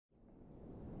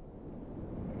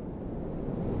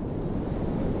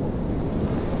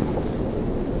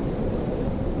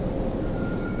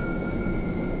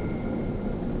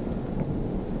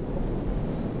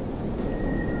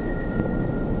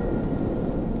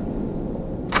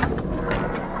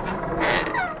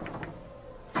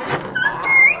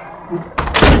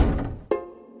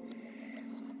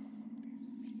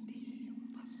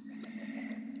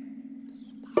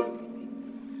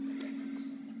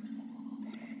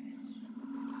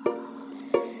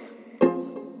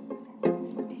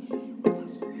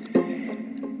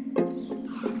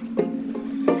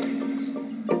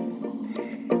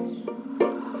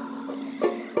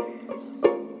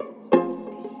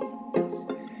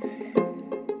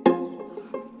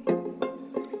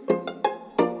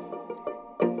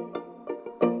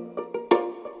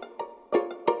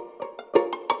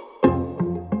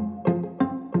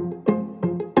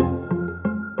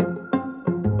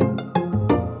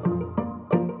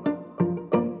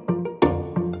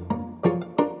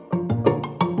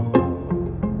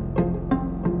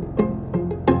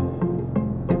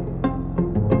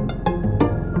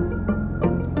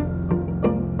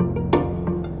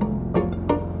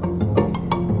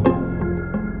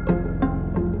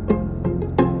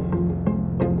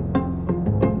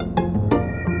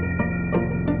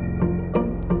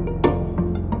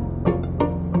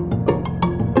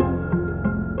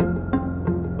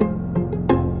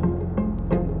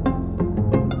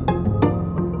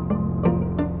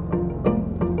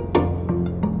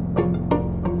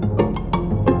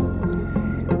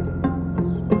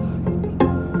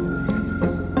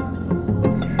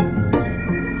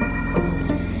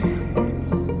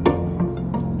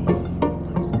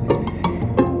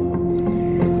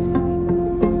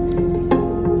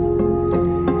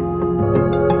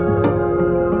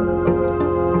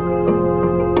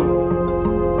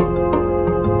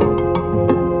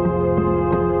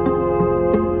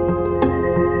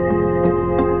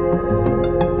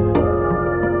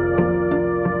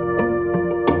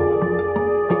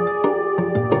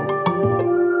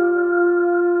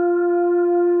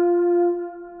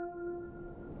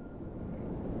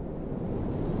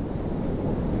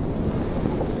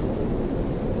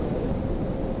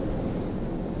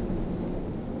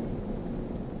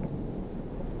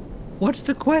What's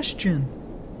the question?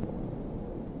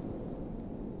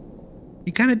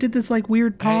 You kind of did this like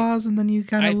weird pause, and then you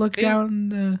kind of looked out in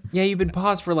the... Yeah, you've been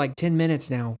paused for like 10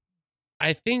 minutes now.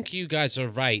 I think you guys are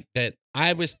right that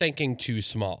I was thinking too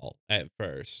small at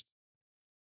first.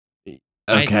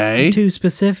 Okay. Too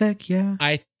specific, yeah.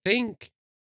 I think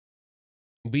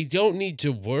we don't need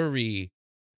to worry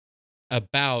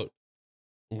about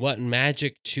what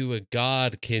magic to a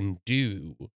god can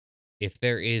do if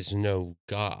there is no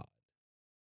god.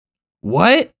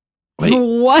 What? Wait,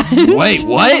 What? Wait,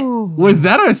 what? Was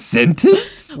that a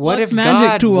sentence? What if magic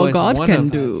God to a was god one can of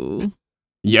us? do?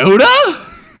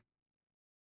 Yoda?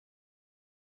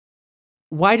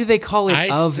 Why do they call it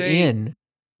in?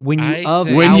 When you out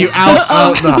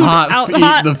the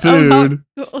hot the food.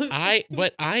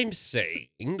 What I'm saying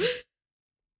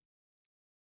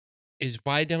is,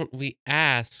 why don't we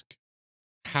ask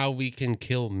how we can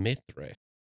kill Mithras?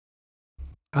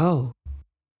 Oh.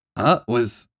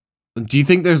 Do you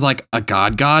think there's like a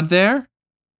god there?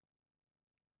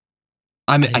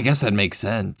 I guess that makes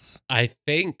sense. I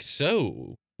think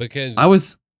so, because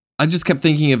I just kept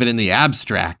thinking of it in the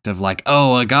abstract of like,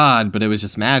 oh, a god, but it was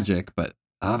just magic, but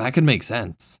that could make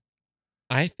sense.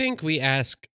 I think we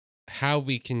ask how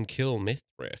we can kill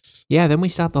Mithras. Yeah, then we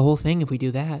stop the whole thing if we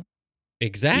do that.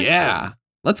 Exactly. Yeah.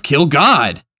 Let's kill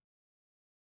God.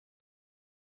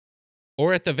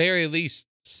 Or at the very least,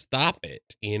 stop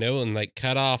it, and like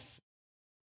cut off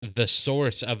the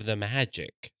source of the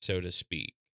magic, so to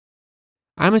speak.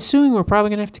 I'm assuming we're probably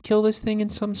going to have to kill this thing in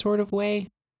some sort of way.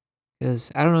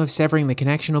 Because I don't know if severing the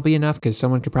connection will be enough, because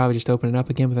someone could probably just open it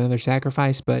up again with another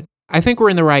sacrifice, but I think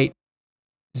we're in the right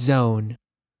zone.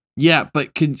 Yeah,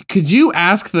 but could you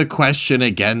ask the question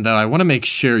again, though? I want to make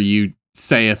sure you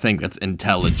say a thing that's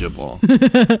intelligible.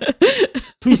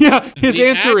 Yeah, his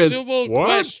answer is, what? The actual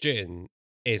question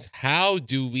is, how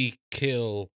do we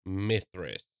kill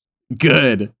Mithras?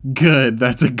 Good.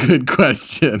 That's a good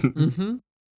question. Mm-hmm.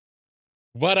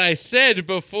 What I said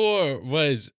before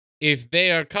was, if they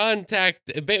are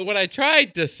what I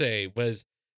tried to say was,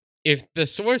 if the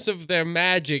source of their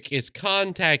magic is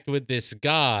contact with this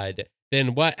god,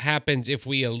 then what happens if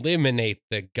we eliminate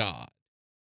the god?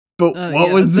 But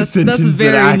what was the sentence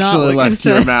that actually left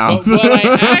your mouth? But what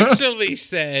I actually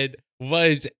said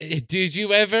was, did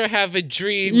you ever have a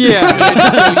dream?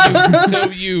 Yeah.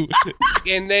 so you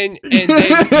and then you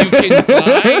can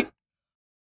fly?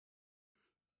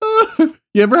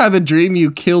 You ever have a dream you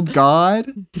killed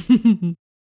God?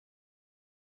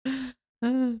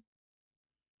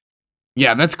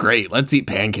 Yeah, that's great. Let's eat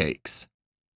pancakes.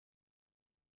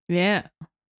 Yeah.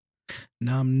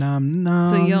 Nom nom nom.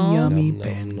 So y'all yummy nom, nom,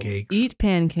 pancakes. Eat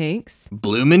pancakes.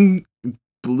 Bloomin'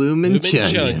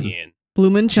 chunion.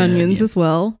 Bloomin' chunions as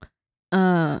well.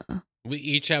 We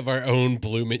each have our own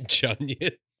bloomin'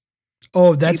 chunion.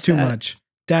 Oh, that's too much.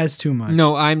 That's too much.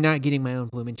 No, I'm not getting my own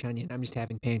bloomin' chunion. I'm just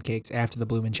having pancakes after the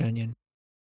bloomin' chunion.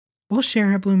 We'll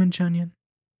share a bloomin' chunion.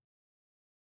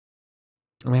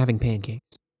 I'm having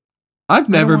pancakes. I've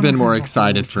never been more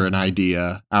excited for an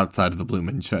idea outside of the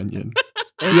bloomin' chunion.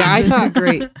 Yeah, I thought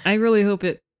great. I really hope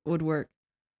it would work.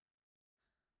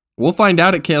 We'll find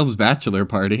out at Caleb's bachelor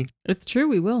party. It's true,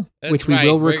 we will. That's which we right.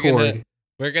 will record.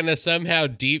 We're gonna somehow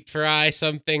deep fry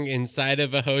something inside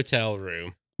of a hotel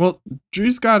room. Well,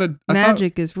 Drew's got a...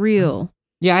 Magic is real.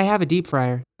 Yeah, I have a deep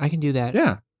fryer. I can do that.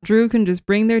 Yeah. Drew can just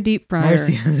bring their deep fryer.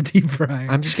 Marcy has a deep fryer.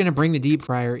 I'm just gonna bring the deep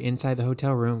fryer inside the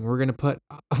hotel room. We're gonna put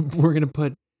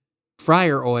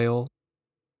fryer oil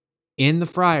in the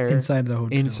fryer inside the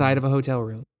hotel. Inside of a hotel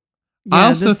room. Yeah, I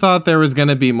also thought there was going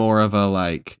to be more of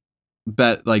a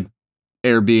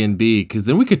Airbnb, because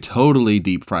then we could totally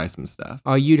deep fry some stuff.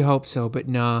 Oh, you'd hope so, but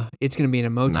nah. It's going to be in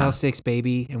a Motel 6,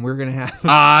 baby, and we're going to have...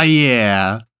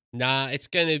 yeah. Nah, it's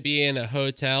going to be in a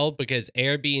hotel, because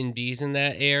Airbnbs in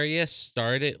that area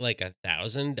start at like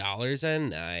 $1,000 a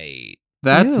night.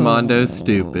 That's Mondo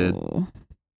stupid.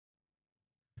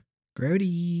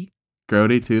 Grody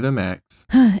to the max.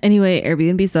 Anyway,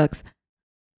 Airbnb sucks.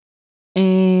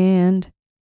 And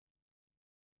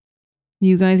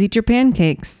you guys eat your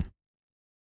pancakes.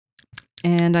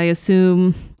 And I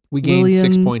assume we gained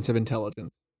 6 points of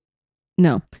intelligence.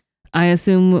 No. I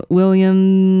assume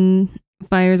William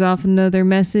fires off another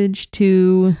message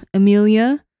to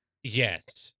Amelia.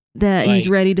 Yes. That he's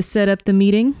ready to set up the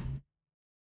meeting.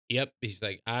 Yep. He's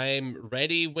like, I'm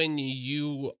ready when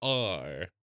you are.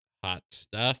 Hot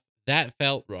stuff. That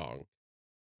felt wrong.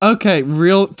 Okay,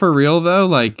 for real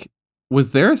though,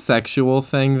 was there a sexual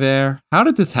thing there? How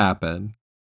did this happen?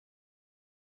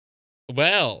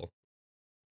 Well,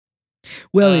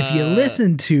 if you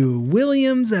listen to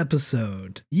William's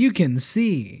episode, you can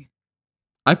see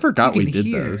I forgot You we can did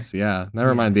hear. those. Yeah, never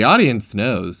Yeah. mind. The audience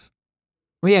knows.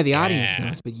 Well, yeah, the audience Yeah.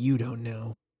 knows, but you don't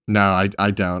know. No,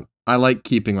 I don't. I like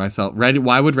keeping myself.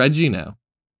 Why would Reggie know?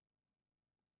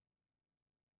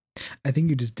 I think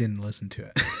you just didn't listen to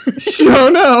it. Oh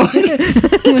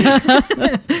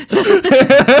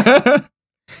no.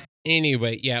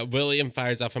 Anyway, yeah, William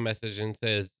fires off a message and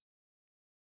says,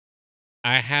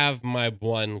 I have my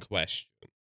one question.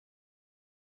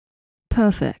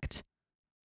 Perfect.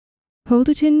 Hold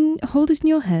it in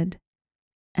your head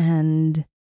and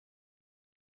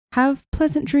have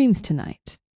pleasant dreams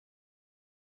tonight.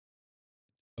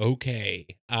 Okay,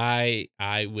 I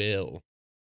will.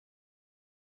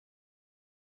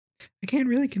 I can't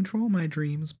really control my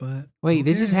dreams, but Wait,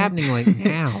 this is okay. happening like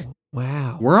now.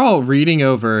 Wow. We're all reading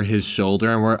over his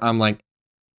shoulder, and I'm like,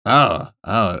 oh,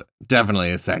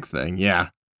 definitely a sex thing. Yeah.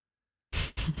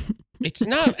 It's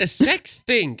not a sex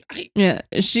thing. Yeah,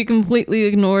 she completely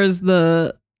ignores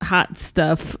the hot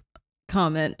stuff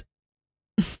comment.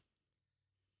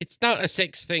 It's not a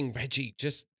sex thing, Reggie.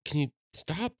 Just can you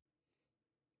stop?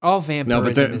 All No,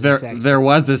 vampirism but is a sex. there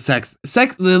was a sex,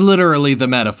 literally the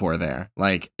metaphor there.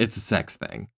 Like, it's a sex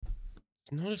thing.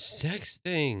 It's not a sex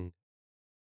thing.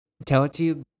 Tell it to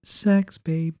you. Sex,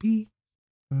 baby.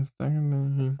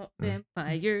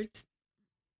 Vampires.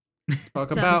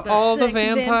 Talk about all the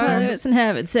vampires. and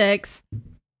having sex.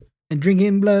 And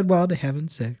drinking blood while they're having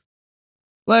sex.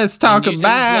 Let's talk And using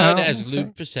about blood as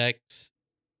lube for sex.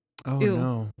 Oh, Ew.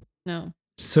 no. No.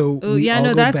 So Oh we yeah, all no,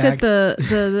 go that's back. at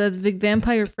the big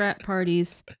vampire frat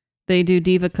parties. They do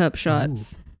diva cup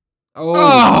shots.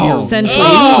 Oh, Essentially.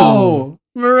 oh,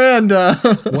 Miranda.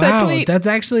 Wow, Exactly. that's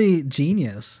actually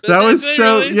genius. That was That's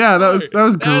so. really Yeah, that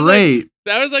was smart. great.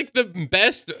 That was like the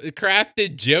best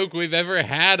crafted joke we've ever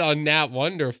had on Nat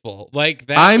Wonderful. Like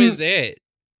that was it.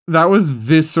 That was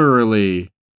viscerally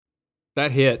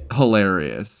That hit.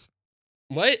 hilarious.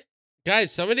 What?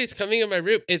 Guys, somebody's coming in my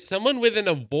room. It's someone with an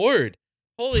award.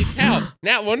 Holy cow.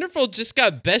 Nat Wonderful just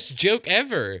got best joke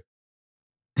ever.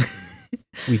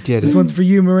 We did This it. one's for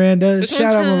you, Miranda. This Shout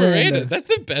one's out for Miranda. Miranda. That's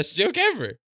the best joke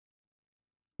ever.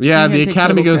 Yeah, I'm gonna the take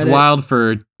Academy total goes credit. wild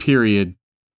for period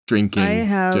drinking I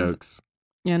have- jokes.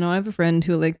 Yeah, no, I have a friend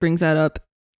who like brings that up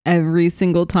every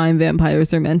single time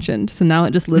vampires are mentioned. So now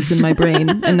it just lives in my brain,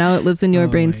 and now it lives in your Oh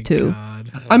brains my too.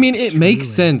 God. I mean, it makes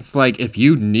Truly. sense. Like, if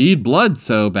you need blood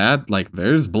so bad, like,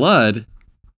 there's blood.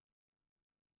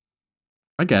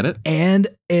 I get it. And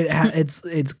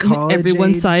it's college.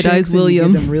 Everyone age side-eyes chicks and you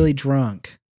William. get them really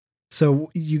drunk.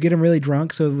 So you get them really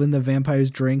drunk. So when the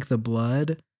vampires drink the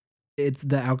blood, it's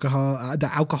the alcohol.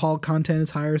 The alcohol content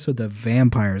is higher, so the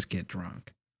vampires get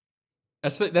drunk.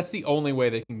 That's the only way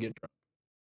they can get drunk.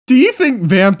 Do you think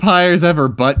vampires ever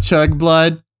butt chug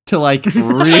blood to, like,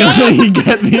 really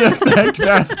get the effect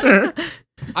faster?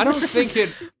 I don't think it.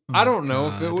 I don't know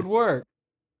if it God. would work.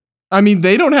 I mean,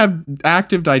 they don't have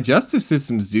active digestive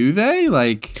systems, do they?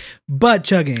 Like, Butt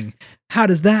chugging. How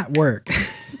does that work?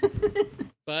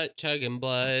 Butt chugging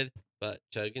blood. Butt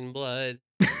chugging blood.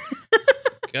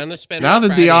 Gonna spend Now my that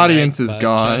the Friday audience night is butt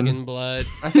gone. chugging blood.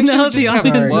 I think Now they just the have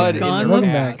audience blood is in gone. their Welcome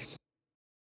back. ass.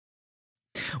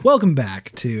 Welcome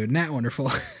back to Nat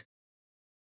Wonderful.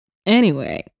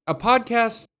 Anyway, A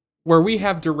podcast where we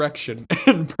have direction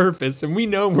and purpose, and we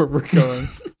know where we're going.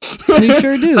 we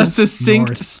sure do. a succinct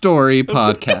North. story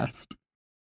podcast.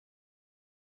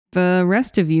 The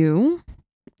rest of you,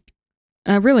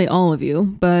 really all of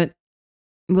you, but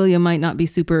William might not be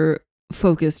super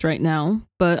focused right now,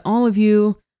 but all of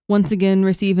you once again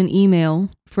receive an email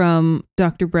from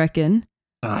Dr. Brecken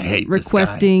I hate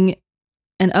requesting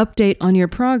an update on your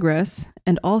progress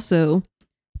and also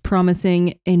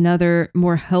promising another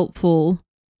more helpful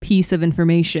piece of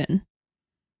information.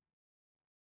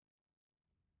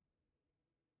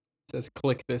 It says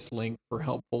click this link for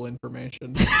helpful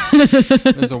information.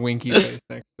 There's a winky face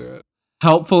next to it.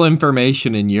 Helpful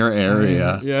information in your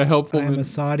area. Yeah, helpful. I'm a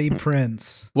Saudi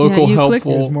prince. Local Yeah, you click-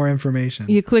 There's helpful. more information.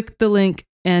 You click the link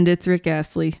and it's Rick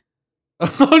Astley.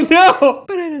 Oh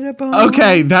no!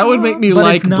 Okay, that would make me But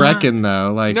like it's not- Brecken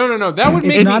though. Like, No. That would It's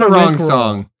make it's me not the a wrong Rickroll.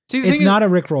 song. See, the It's thing not a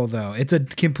Rickroll though. It's a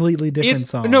completely different is,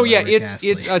 song. no, by yeah, Rick it's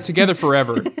Astley. Together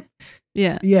Forever.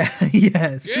 Yeah. Yeah,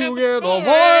 yes. Together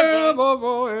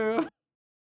forever.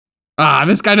 Ah,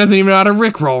 this guy doesn't even know how to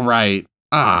Rickroll right.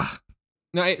 Ah,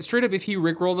 No, straight up, if he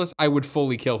rickrolled us, I would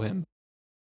fully kill him.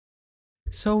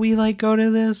 So we like go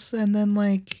to this and then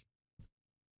like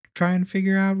try and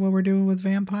figure out what we're doing with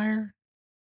vampire.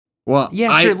 well,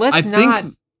 Yeah, sure. Let's not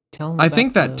think, tell him. I about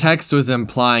think that the- text was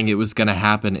implying it was going to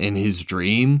happen in his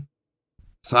dream.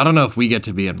 So I don't know if we get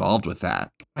to be involved with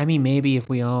that. I mean, maybe if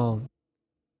we all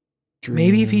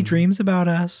Maybe if he Dream. dreams about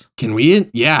us. Can we?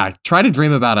 Yeah, try to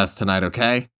dream about us tonight,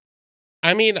 okay?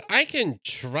 I mean, I can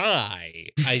try.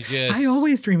 I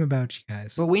always dream about you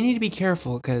guys. But we need to be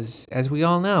careful because, as we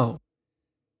all know,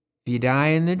 if you die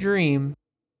in the dream,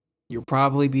 you'll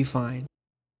probably be fine.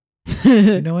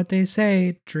 You know what they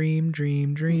say? Dream,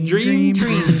 dream, dream, Dream, dream,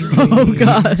 dream, dream. dream. Oh,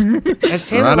 God. As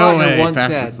Taylor Run Lautner away, once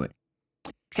fast said. asleep.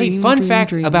 Hey, Dream, fun dream,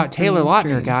 fact dream, about Taylor dream, Lautner,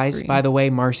 dream, guys, dream. by the way,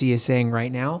 Marcy is saying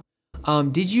right now.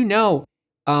 Did you know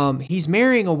he's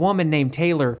marrying a woman named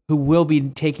Taylor who will be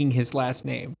taking his last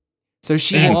name? So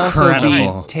she will also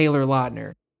Incredible. be Taylor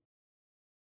Lautner.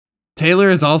 Taylor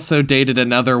has also dated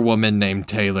another woman named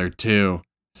Taylor too.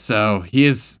 So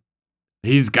he's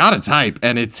got a type,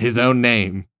 and it's his own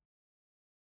name.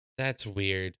 That's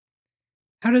weird.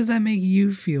 How does that make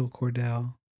you feel,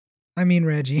 Cordell? I mean,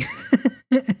 Reggie.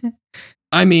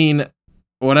 I mean,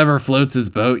 whatever floats his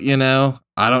boat, you know.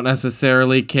 I don't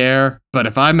necessarily care, but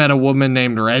if I met a woman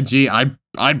named Reggie, I'd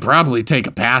probably take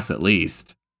a pass at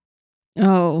least.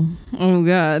 Oh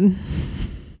God.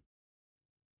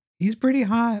 He's pretty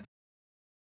hot.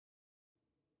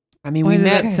 I mean, Why we did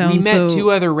met that sound so-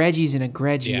 two other Reggies and a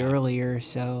Greggie Yeah. earlier,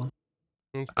 so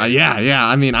Yeah.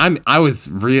 I mean, I was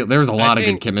real. There was a lot of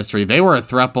good think- chemistry. They were a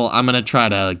throuple. I'm gonna try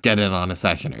to get in on a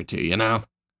session or two. You know.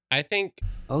 I think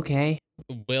okay.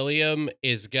 William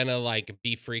is gonna like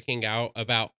be freaking out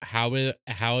about how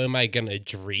am I gonna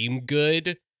dream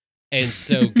good, and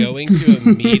so going to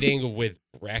a meeting with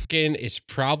Brecken is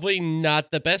probably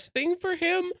not the best thing for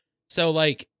him. So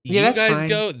like Yeah, you that's guys fine.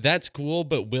 go, that's cool,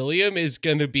 but William is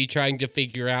gonna be trying to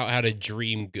figure out how to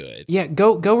dream good. Yeah,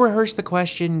 go rehearse the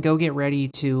question. Go get ready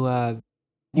to. You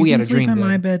We can had a sleep dream in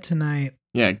my good. bed tonight.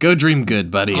 Yeah, go dream good,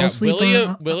 buddy. I'll Yeah, sleep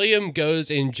on- William goes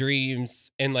and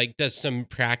dreams and like does some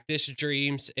practice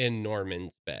dreams in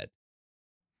Norman's bed.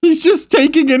 He's just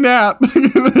taking a nap.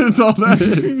 That's all that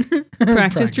is.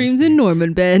 Practice dreams in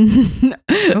Norman bed.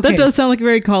 Okay. That does sound like a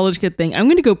very college kid thing. I'm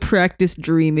gonna go practice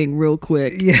dreaming real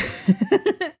quick. Yeah.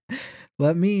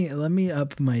 let me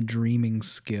up my dreaming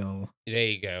skill. There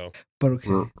you go. But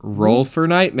okay. Roll for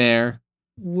nightmare.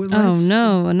 Well, Oh let's-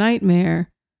 no, a nightmare.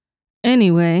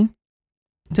 Anyway,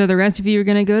 so the rest of you are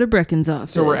gonna go to Brecken's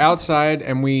office. So we're outside,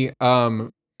 and we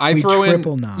I We throw in.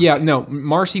 triple knock. Yeah, no.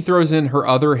 Marcy throws in her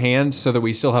other hand so that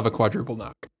we still have a quadruple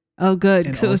knock. Oh, good.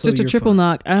 And So it was also just a you're triple fine.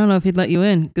 knock. I don't know if he'd let you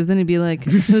in, because then he'd be like,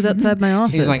 "Who's outside my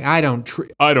office?" He's like, I don't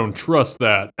trust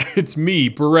that. It's me,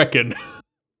 Brecken.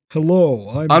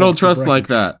 Hello. I don't trust like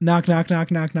that. Knock, knock,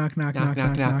 knock, knock, knock, knock, knock,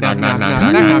 knock, knock, knock,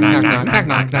 knock,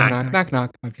 knock, knock,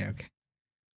 knock. Okay.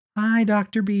 Hi,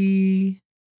 Dr. B.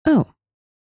 "Oh,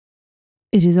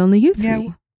 it is only you three." Yeah.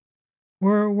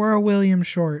 We're a William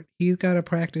short. He's got to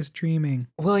practice dreaming.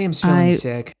 William's feeling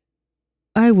sick.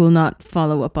 I will not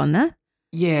follow up on that.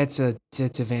 Yeah, it's a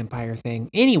vampire thing.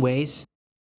 Anyways,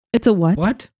 It's a what?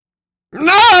 What?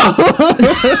 No!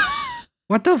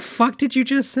 What the fuck did you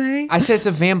just say? I said it's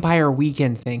a Vampire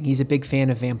Weekend thing. He's a big fan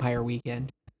of Vampire Weekend.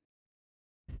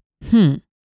 Hmm.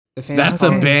 The fans That's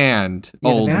call a it- band, Yeah,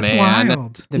 old That's man.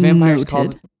 wild. The vampires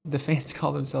Noted. the fans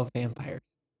call themselves vampires.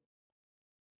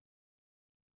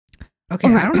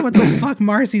 Okay, I don't know what the fuck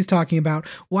Marcy's talking about.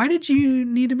 Why did you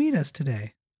need to meet us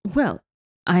today? Well,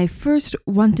 I first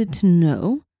wanted to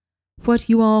know what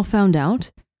you all found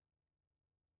out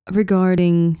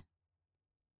regarding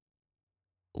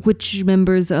which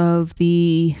members of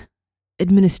the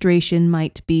administration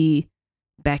might be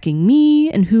backing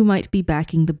me and who might be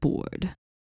backing the board.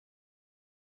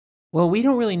 Well, we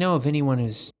don't really know if anyone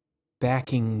is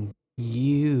backing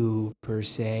you per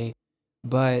se,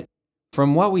 but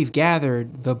from what we've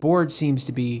gathered, the board seems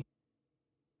to be,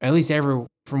 at least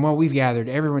from what we've gathered,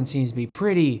 everyone seems to be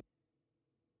pretty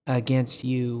against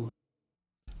you.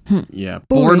 Yeah,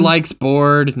 board Boring. likes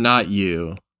board, not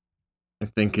you. I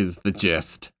think is the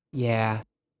gist. Yeah.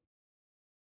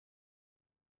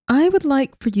 I would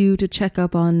like for you to check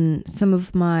up on some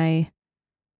of my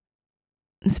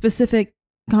specific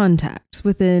contacts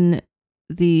within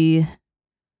the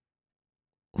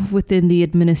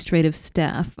administrative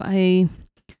staff. The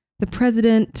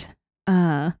president,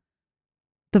 the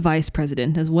vice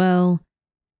president as well,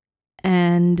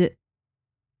 and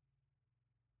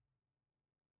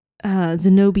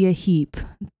Zenobia Heap,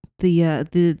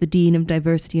 the dean of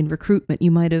diversity and recruitment.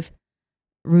 You might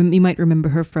remember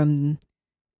her from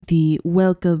the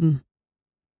welcome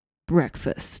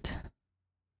breakfast.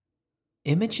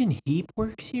 Imogen Heap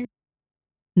works here?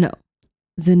 No,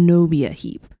 Zenobia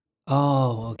Heap.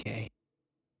 Oh, okay.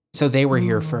 So they were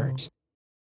here Oh. first.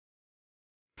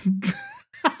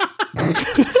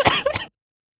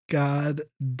 God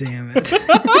damn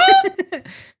it.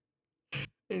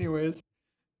 Anyways.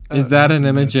 Is that an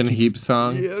Ransom Imogen notes keep- Heap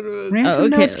song? Ransom okay,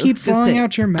 notes I was keep gonna falling say-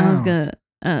 out your I was mouth.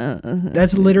 gonna.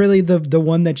 That's literally the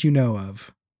one that you know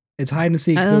of. It's hide and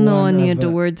seek. I the don't know one any of, of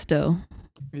the words though,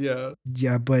 Yeah.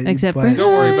 Yeah, but except but, for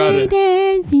Don't worry about it.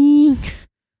 it.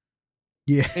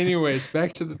 yeah. Anyways,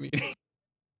 back to the meeting.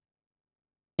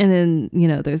 And then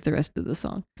there's the rest of the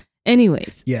song.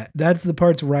 Anyways, Yeah, that's the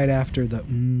parts right after the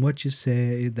what you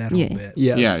say, that whole Yeah. bit.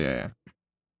 Yes. Yeah.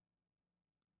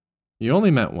 You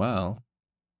only meant well.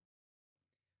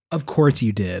 Of course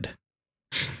you did.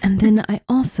 and then I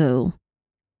also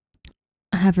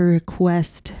have a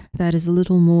request that is a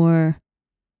little more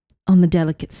on the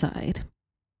delicate side.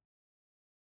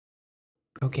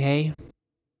 Okay.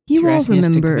 You You're all asking us to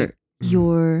remember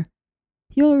commit-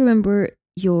 you'll remember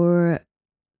your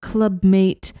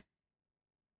clubmate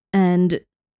and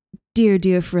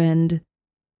dear friend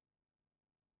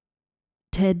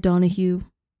Ted Donahue.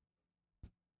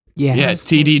 Yes. Yeah,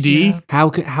 TDD. Yeah.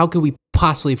 How could we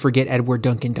possibly forget Edward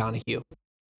Duncan Donahue?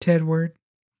 Tedward.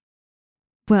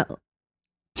 Well,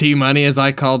 T Money, as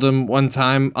I called him one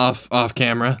time off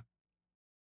camera.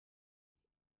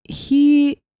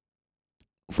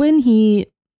 when he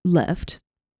left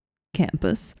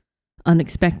campus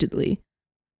unexpectedly,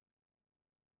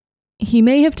 he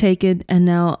may have taken, and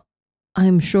now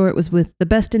I'm sure it was with the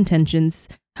best intentions,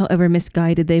 however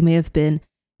misguided they may have been,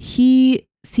 he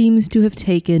seems to have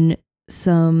taken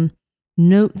some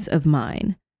notes of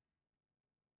mine.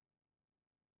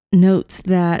 Notes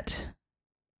that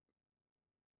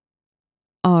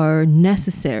are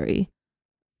necessary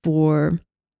for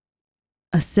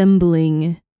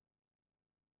assembling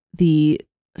the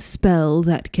spell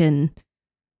that can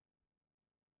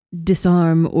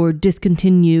disarm or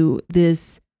discontinue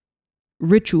this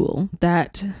ritual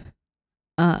that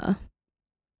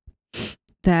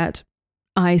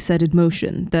I set in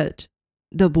motion, that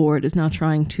the board is now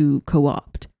trying to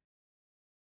co-opt.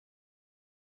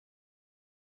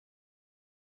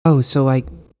 Oh, so like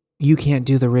you can't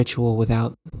do the ritual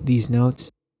without these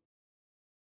notes?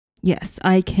 Yes,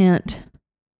 I can't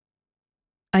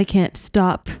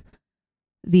stop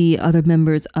the other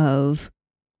members of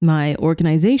my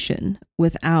organization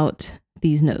without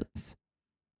these notes.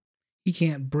 He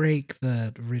can't break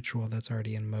the ritual that's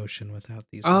already in motion without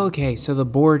these. Oh, notes. okay, so the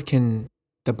board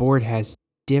has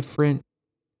different.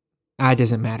 It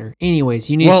doesn't matter. Anyways,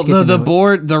 you need Well, to skip the notes.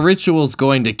 board, the ritual's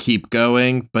going to keep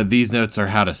going, but these notes are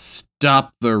how to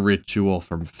stop the ritual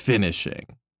from finishing.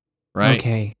 Right?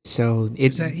 Okay, so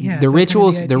Is that- yeah, the is that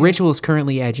rituals kinda the the idea? ritual's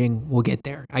currently edging. We'll get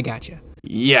there. I gotcha.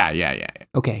 Yeah.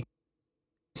 Okay.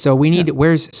 So we need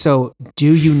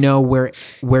do you know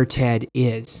where Ted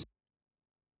is?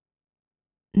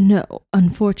 No,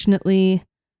 unfortunately,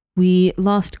 we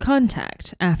lost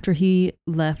contact after he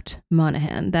left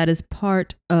Monaghan. That is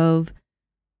part of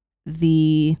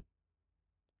the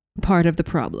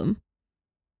problem.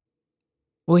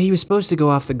 Well, he was supposed to go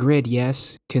off the grid,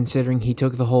 yes, considering he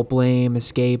took the whole blame,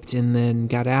 escaped, and then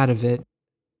got out of it.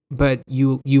 But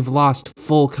you've lost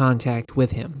full contact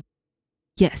with him.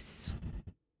 Yes.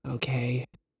 Okay.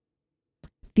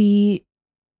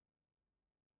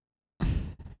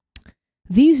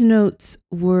 These notes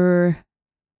were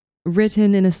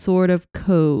written in a sort of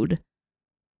code,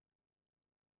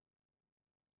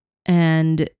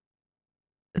 and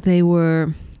they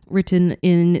were written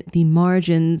in the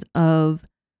margins of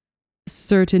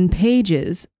certain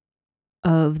pages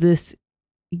of this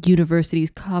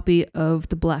university's copy of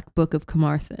the Black Book of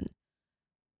Carmarthen.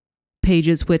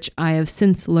 Pages which I have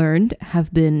since learned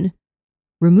have been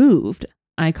removed.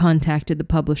 I contacted the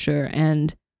publisher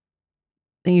and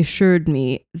they assured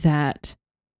me that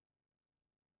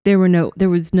there were no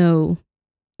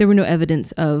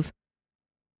evidence of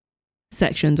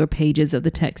sections or pages of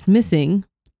the text missing,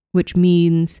 which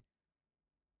means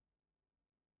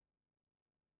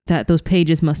that those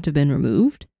pages must have been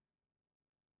removed,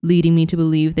 leading me to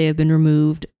believe they have been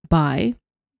removed by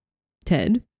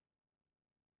Ted,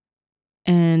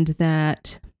 and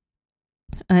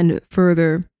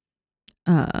further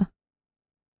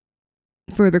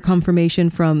confirmation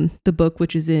from the book,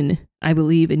 which is I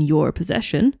believe in your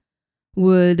possession,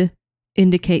 would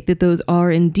indicate that those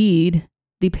are indeed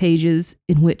the pages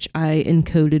in which I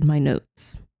encoded my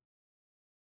notes.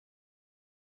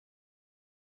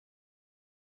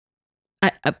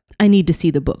 I need to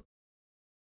see the book.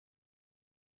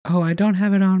 Oh, I don't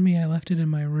have it on me. I left it in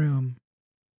my room.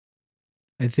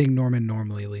 I think Norman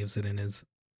normally leaves it in his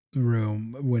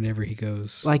room whenever he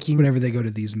goes, whenever they go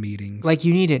to these meetings. Like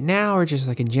you need it now, or just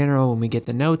like in general when we get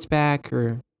the notes back,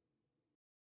 or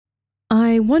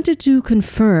I wanted to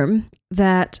confirm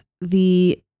that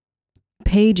the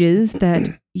pages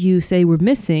that you say were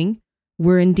missing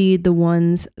were indeed the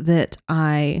ones that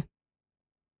I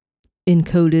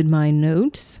encoded my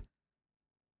notes.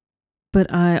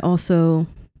 But I also...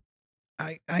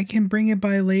 I can bring it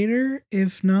by later.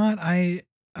 If not,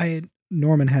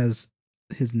 Norman has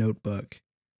his notebook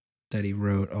that he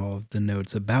wrote all of the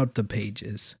notes about the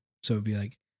pages. So it'd be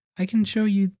like, I can show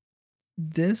you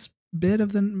this bit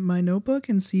of my notebook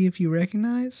and see if you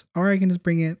recognize, or I can just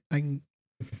bring it. I can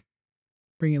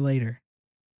bring it later.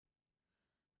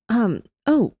 Oh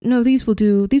no, these will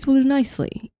do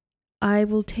nicely. I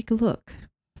will take a look.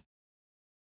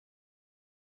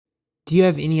 Do you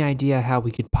have any idea how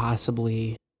we could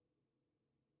possibly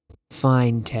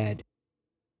find Ted?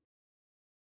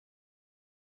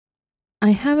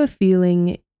 I have a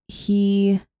feeling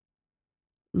he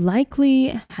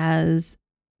likely has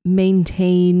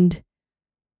maintained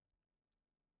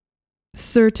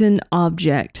certain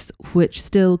objects which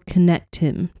still connect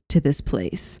him to this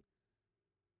place.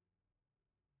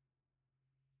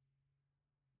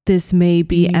 This may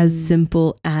be as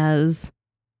simple as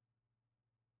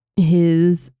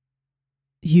his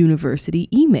university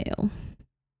email.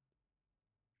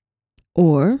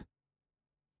 Or...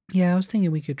 Yeah, I was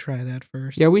thinking we could try that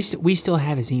first. Yeah, we still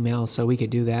have his email, so we could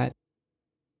do that.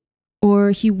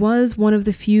 Or he was one of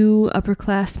the few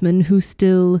upperclassmen who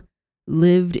still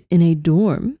lived in a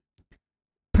dorm.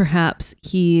 Perhaps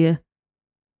he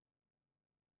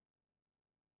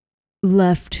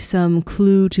left some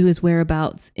clue to his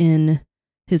whereabouts in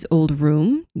his old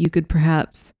room. You could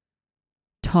perhaps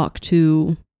talk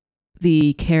to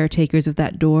the caretakers of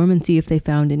that dorm and see if they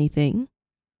found anything.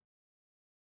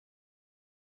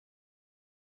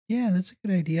 Yeah, that's a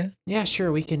good idea. Yeah,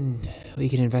 sure, we can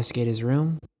investigate his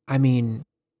room. I mean,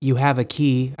 you have a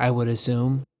key, I would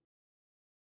assume.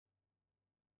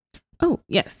 Oh,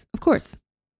 yes, of course.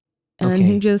 And Okay.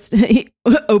 he just he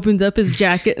opens up his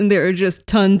jacket and there are just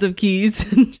tons of keys.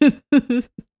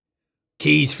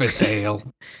 Keys for sale.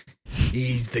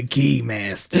 He's the key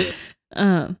master.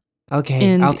 Okay,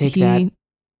 and I'll take he that.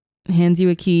 hands you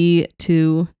a key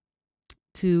to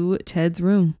Ted's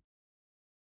room.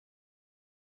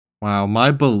 Wow,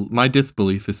 my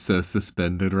disbelief is so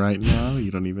suspended right now.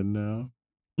 You don't even know.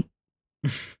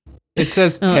 It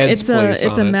says Ted's place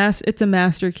it's on a it. it's a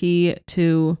master key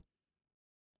to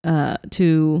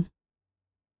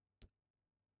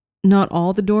not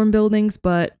all the dorm buildings,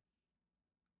 but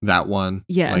That one.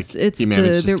 yes, like, it's he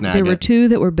managed to snag there were it. two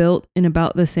that were built in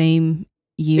about the same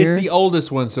year. It's the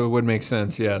oldest one, so it would make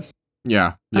sense, yes.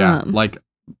 Yeah. Like,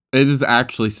 it is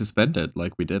actually suspended.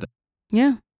 Like, we did it.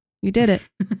 Yeah, you did it.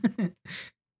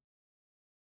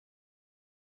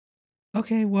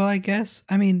 Okay, well, I guess,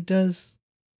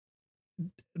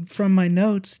 from my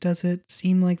notes, does it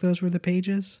seem like those were the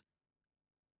pages?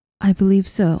 I believe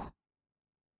so.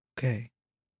 Okay.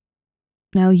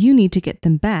 Now you need to get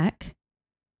them back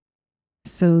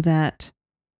so that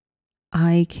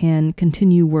I can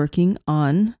continue working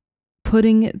on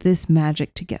putting this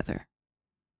magic together.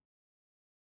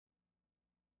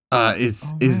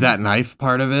 Is Alright. that knife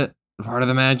part of it? Part of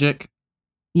the magic?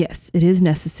 Yes, it is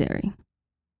necessary.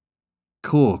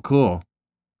 Cool.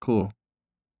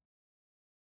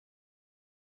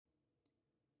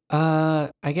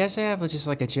 I guess I have just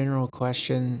like a general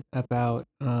question about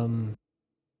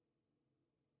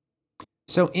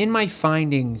so in my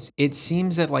findings, it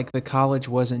seems that like the college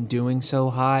wasn't doing so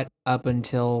hot up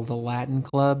until the Latin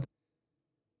club.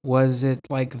 Was it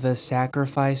like the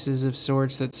sacrifices of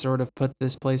sorts that sort of put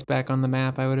this place back on the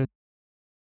map? I would.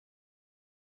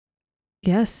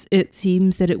 Yes, it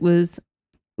seems that it was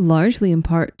largely in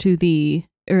part to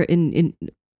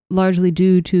largely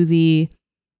due to the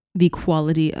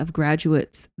quality of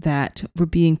graduates that were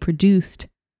being produced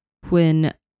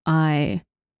when I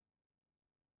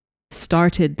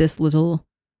started this little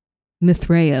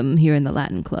Mithraeum here in the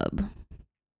Latin Club.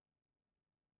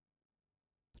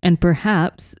 And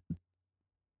perhaps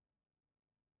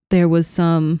there was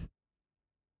some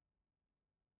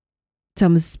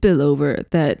spillover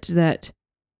that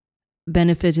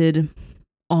benefited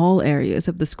all areas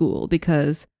of the school,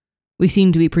 because we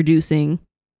seem to be producing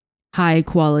high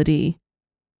quality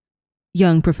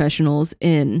young professionals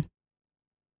in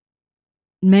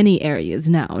many areas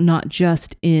now, not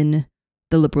just in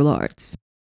the liberal arts.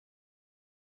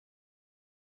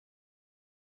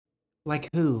 Like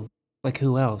who? Like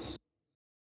who else?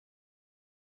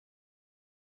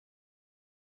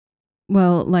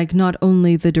 Well, like not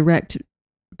only the direct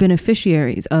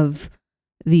beneficiaries of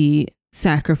the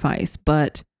sacrifice,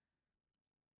 but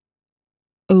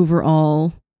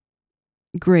overall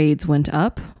grades went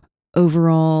up.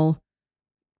 Overall,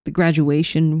 the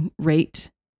graduation rate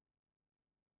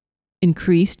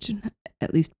increased,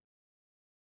 at least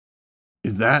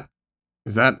Is that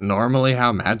normally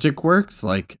how magic works?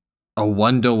 Like a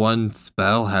 1-to-1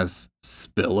 spell has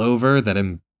spillover that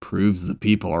improves the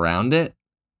people around it?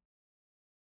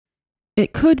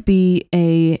 It could be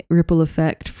a ripple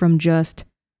effect from just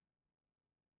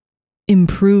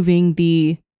improving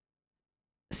the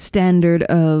standard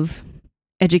of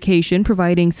education,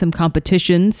 providing some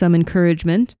competition, some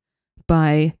encouragement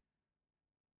by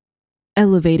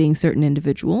elevating certain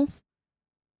individuals.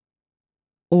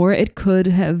 Or it could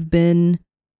have been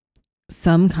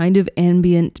some kind of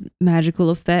ambient magical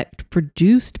effect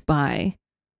produced by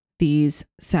these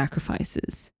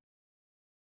sacrifices.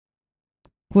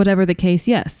 Whatever the case,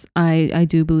 yes, I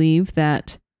do believe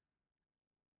that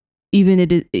even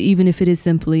if it is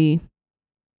simply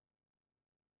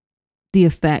the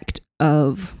effect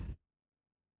of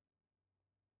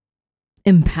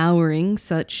empowering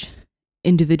such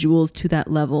individuals to that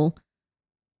level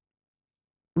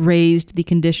raised the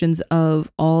conditions of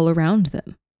all around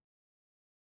them.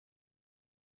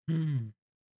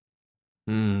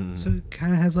 So it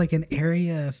kind of has like an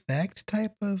area effect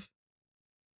type of.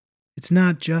 It's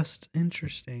not just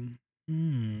interesting.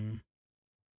 I'm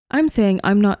saying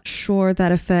I'm not sure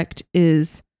that effect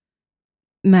is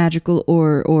magical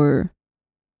or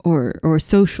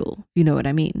social. You know what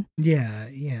I mean?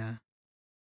 Yeah.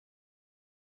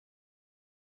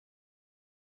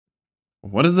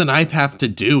 What does the knife have to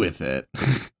do with it?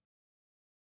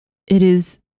 It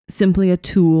is simply a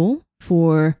tool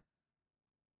for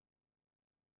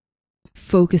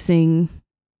focusing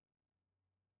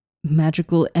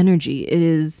magical energy. It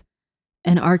is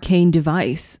an arcane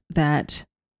device that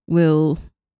will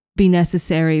be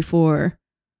necessary for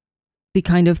the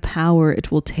kind of power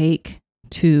it will take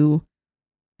to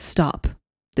stop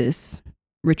this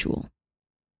ritual.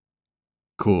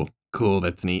 Cool.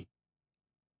 That's neat.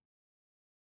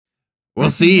 We'll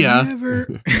see ya.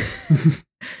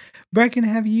 Brecken,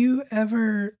 have you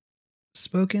ever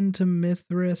spoken to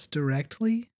Mithras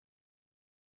directly?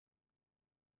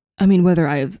 I mean,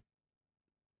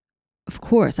 of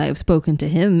course, I have spoken to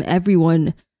him.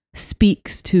 Everyone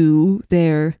speaks to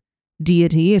their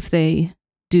deity if they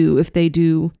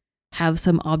do have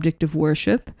some object of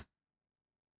worship.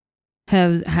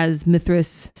 Has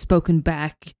Mithras spoken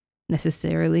back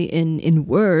necessarily in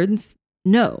words?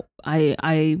 No,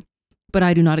 but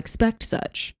I do not expect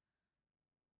such.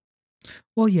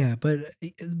 Well, yeah,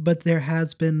 but there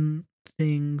has been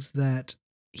things that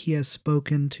he has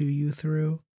spoken to you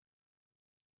through,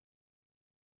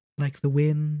 like the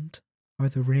wind or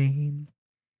the rain.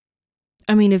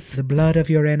 I mean, the blood of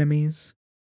your enemies.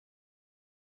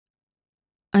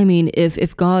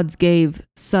 If gods gave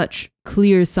such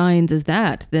clear signs as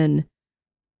that, then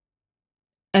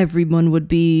everyone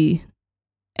would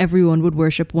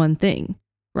worship one thing,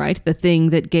 right? The thing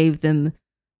that gave them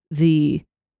the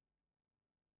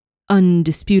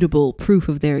undisputable proof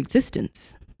of their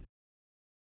existence.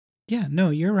 Yeah, no,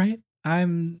 you're right. I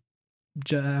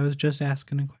was just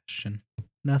asking a question.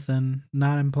 Nothing,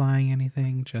 not implying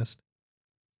anything, just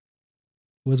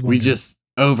was wondering. We just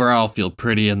overall feel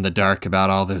pretty in the dark about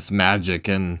all this magic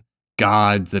and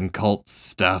gods and cults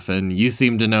stuff, and you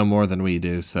seem to know more than we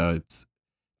do, so it's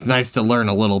nice to learn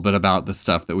a little bit about the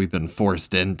stuff that we've been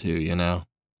forced into, you know?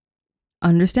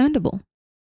 Understandable.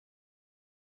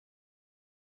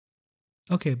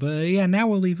 Okay, but yeah, now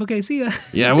we'll leave. Okay, see ya.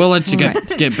 Yeah, we'll let you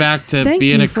get back to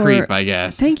being a creep, I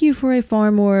guess. Thank you for a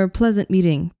far more pleasant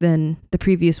meeting than the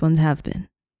previous ones have been.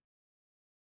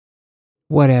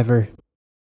 Whatever.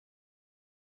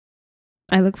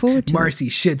 I look forward to Marcy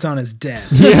shits on his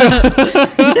desk. Yeah.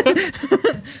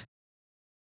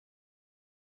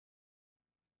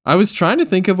 I was trying to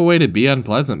think of a way to be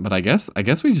unpleasant, but I guess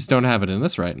we just don't have it in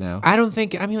us right now. I don't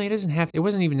think, it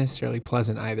wasn't even necessarily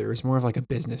pleasant either. It was more of like a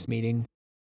business meeting.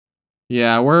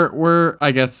 Yeah, we're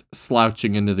I guess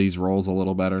slouching into these roles a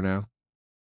little better now.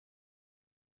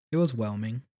 It was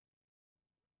whelming.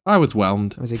 I was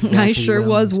whelmed. I was exactly I sure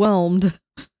was whelmed. whelmed.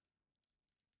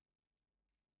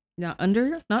 Not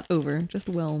under, not over, just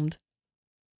whelmed.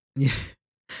 Yeah.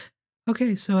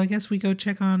 Okay, so I guess we go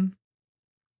check on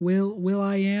Will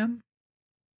I Am,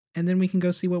 and then we can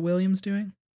go see what William's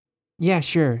doing. Yeah,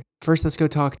 sure. First, let's go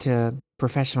talk to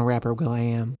professional rapper Will I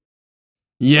Am.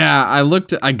 Yeah, I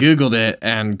Googled it,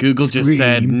 and Google just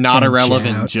said not a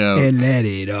relevant joke. And let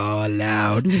it all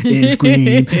out. And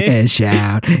scream and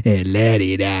shout and let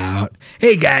it out.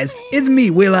 Hey guys, it's me,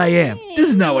 Will I Am.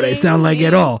 This is not what I sound like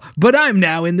at all, but I'm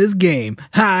now in this game.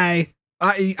 Hi.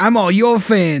 I'm all your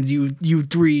fans, you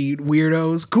three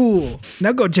weirdos. Cool.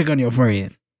 Now go check on your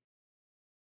friend.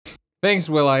 Thanks,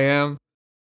 Will I Am.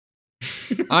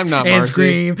 I'm not And Marcy.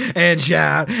 scream and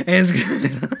shout and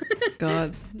scream.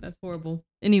 God, that's horrible.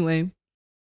 Anyway,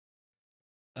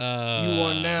 You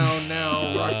are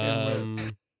now rocking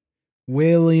with.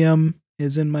 William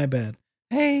is in my bed.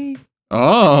 Hey,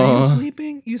 are you Oh,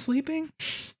 sleeping? You sleeping?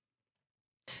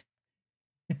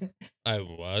 I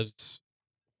was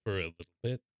for a little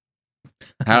bit.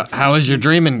 how is your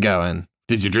dreaming going?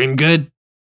 Did you dream good?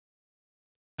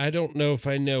 I don't know if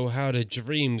I know how to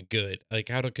dream good, like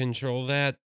how to control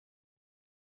that.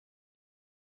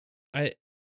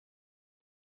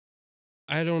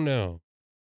 I don't know.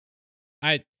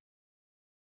 I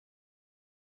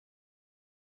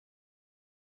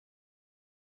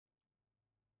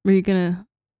were you gonna?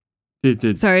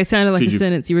 Did Sorry, it sounded like did a you-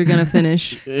 sentence. You were gonna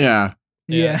finish. yeah.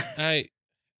 Yeah. I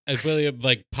William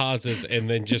like pauses and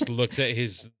then just looks at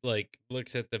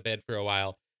the bed for a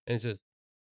while and says,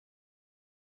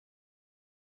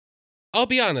 "I'll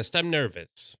be honest, I'm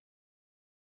nervous."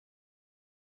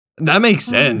 That makes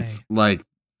Why? sense. Like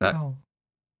that. Oh.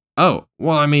 Oh,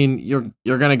 well, I mean,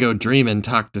 you're gonna go dream and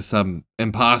talk to some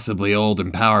impossibly old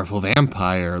and powerful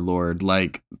vampire lord.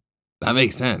 Like, that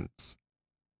makes sense.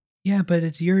 Yeah, but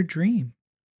it's your dream.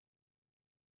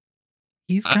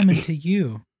 He's I- coming to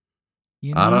you.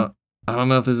 You know? I don't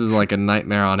know if this is like a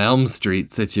Nightmare on Elm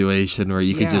Street situation where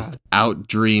you could Yeah. just out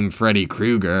dream Freddy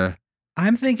Krueger.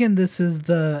 I'm thinking this is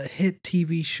the hit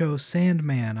TV show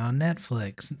Sandman on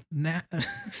Netflix.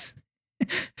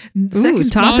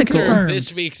 Second topical. Sponsor of confirmed.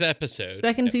 this week's episode.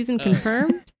 Second season Uh,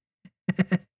 confirmed.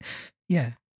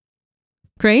 Yeah.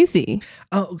 Crazy.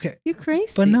 Oh, okay. You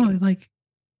crazy. But no, like,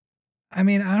 I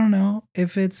mean, I don't know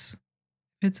if it's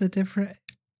a different.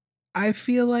 I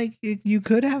feel like you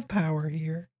could have power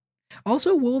here.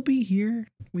 Also, we'll be here.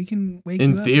 We can wake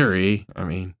In you up. theory, I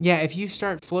mean, Yeah, if you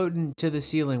start floating to the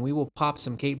ceiling, we will pop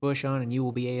some Kate Bush on and you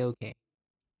will be A-okay.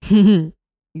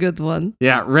 Good one.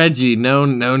 yeah, Reggie,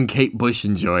 known Kate Bush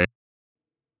enjoyer.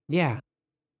 Yeah.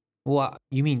 Well,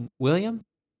 you mean William?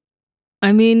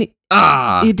 I mean,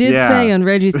 Ah, you did yeah. say on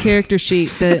Reggie's character sheet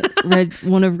that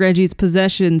one of Reggie's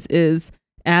possessions is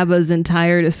ABBA's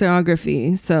entire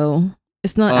discography, so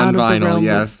it's not On out of vinyl, the realm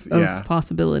yes, of yeah.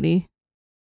 possibility.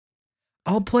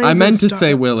 I'll play. I the meant to Star-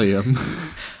 say William.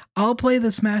 I'll play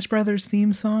the Smash Brothers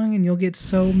theme song, and you'll get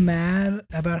so mad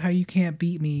about how you can't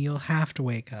beat me, you'll have to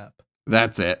wake up.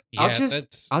 That's it. Yeah,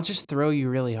 I'll just throw you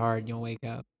really hard and you'll wake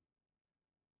up.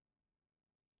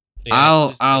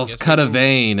 I I'll guess cut we a can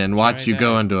vein and watch try you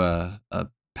go that. into a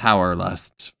power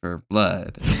lust for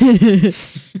blood.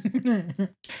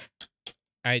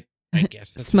 I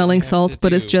guess that's what Smelling we have salts, to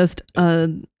but it's do. just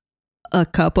a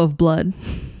cup of blood.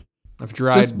 Of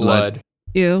dried Just blood. blood.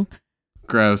 Ew.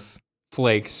 Gross.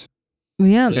 Flakes.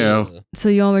 Yeah. Ew. Ugh. So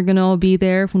y'all are gonna all be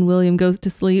there when William goes to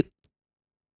sleep.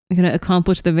 You're gonna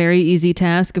accomplish the very easy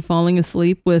task of falling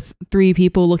asleep with 3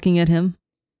 people looking at him.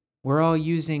 We're all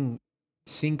using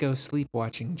Cinco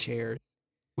sleepwatching chairs.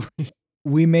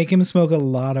 We make him smoke a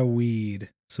lot of weed,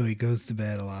 so he goes to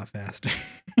bed a lot faster.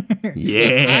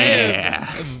 Yeah.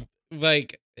 I am,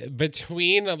 like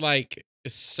between like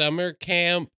summer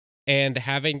camp and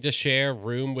having to share a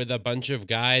room with a bunch of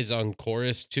guys on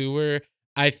chorus tour,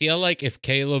 I feel like if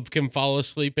Caleb can fall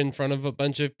asleep in front of a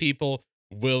bunch of people,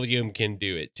 William can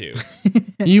do it too.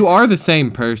 You are the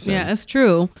same person. Yeah, it's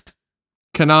true.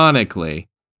 Canonically.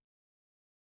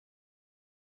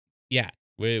 Yeah,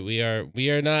 we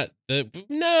are not the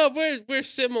no. We're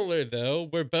similar though.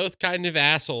 We're both kind of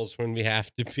assholes when we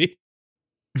have to be.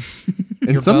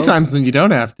 And You're sometimes when you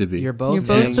don't have to be. You're both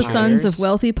You're both the sons of vampires.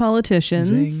 wealthy politicians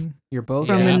Zing. You're both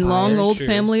from a Yeah, long vampires. old True.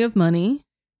 family of money.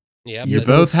 Yeah, You You're both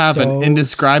both have so, an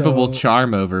indescribable so-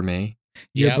 charm over me.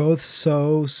 You're Yep. both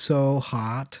so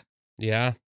hot.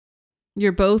 Yeah.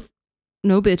 You're both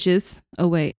no bitches. Oh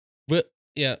wait. Well,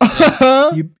 yeah.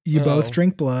 You both Oh.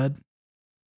 drink blood.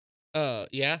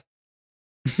 Yeah.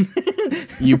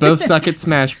 You both suck at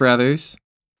Smash Brothers.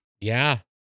 Yeah.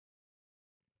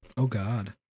 Oh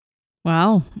God.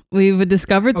 Wow. We've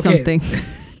discovered Okay. something.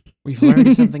 We've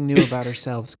learned something new about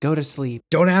ourselves. Go to sleep.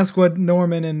 Don't ask what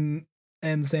Norman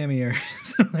and Sammy are.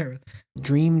 similar with.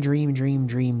 Dream, dream, dream,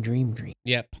 dream, dream, dream.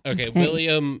 Yep. Okay. Okay.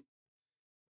 William.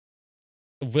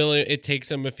 It takes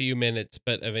him a few minutes,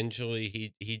 but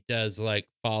eventually he does like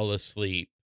fall asleep.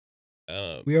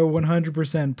 We are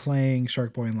 100% playing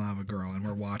Shark Boy and Lava Girl, and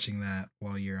we're watching that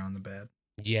while you're on the bed.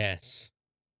 Yes.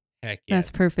 Heck yeah.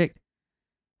 That's perfect.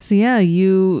 So yeah,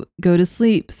 you go to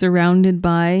sleep surrounded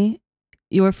by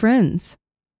your friends.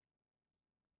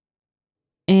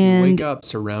 You And wake up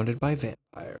surrounded by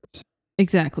vampires.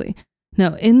 exactly.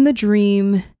 No, in the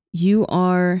dream, you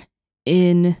are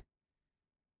in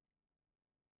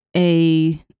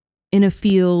a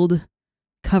field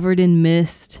covered in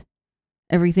mist,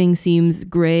 Everything seems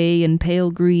gray and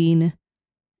pale green.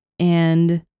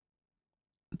 And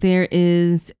there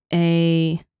is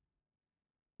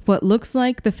what looks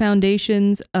like the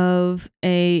foundations of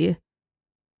a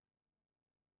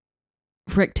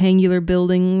rectangular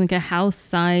building, like a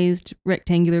house-sized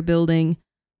rectangular building,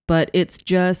 but it's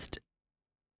just,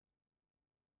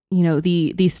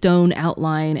 the stone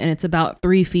outline, and it's about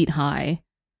 3 feet high.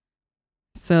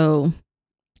 So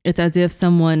it's almost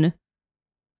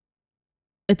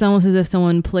as if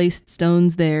someone placed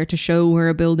stones there to show where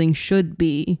a building should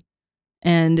be.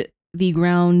 And the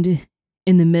ground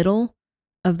in the middle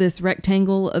of this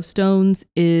rectangle of stones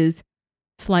is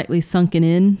slightly sunken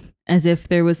in, as if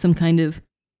there was some kind of,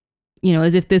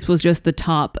 as if this was just the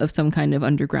top of some kind of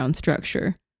underground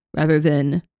structure, rather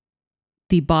than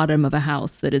the bottom of a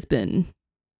house that has been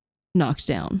knocked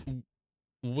down.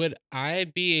 Would I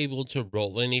be able to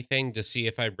roll anything to see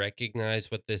if I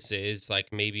recognize what this is?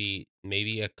 Like maybe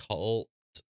a cult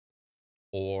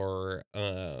or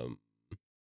I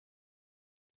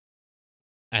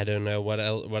don't know what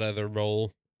other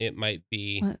role it might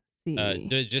be. Let's see.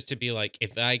 Just to be like,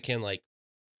 if I can like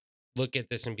look at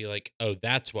this and be like, oh,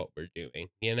 that's what we're doing,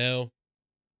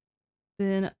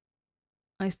 Then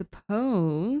I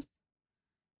suppose,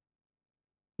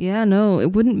 yeah, no,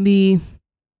 it wouldn't be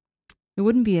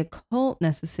a cult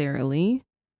necessarily.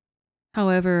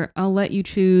 However, I'll let you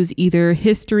choose either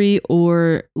history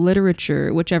or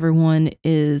literature, whichever one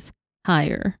is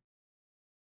higher.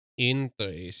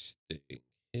 Interesting.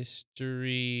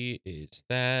 History is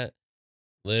that.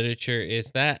 Literature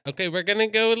is that. Okay, we're gonna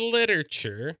go with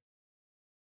literature.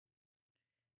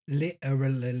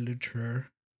 Literature.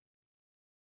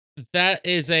 That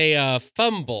is a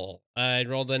fumble. I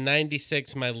rolled a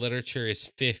 96. My literature is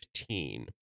 15.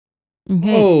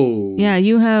 Okay. Oh. Yeah,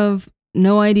 you have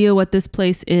no idea what this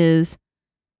place is,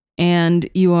 and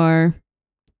you are,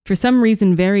 for some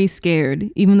reason, very scared,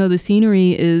 even though the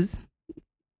scenery is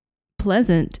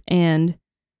pleasant and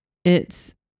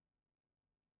it's,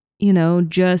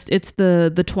 it's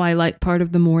the twilight part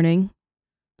of the morning.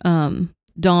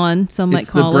 Dawn, some might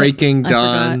call it. It's the breaking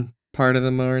dawn part of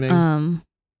the morning.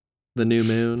 The new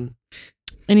moon.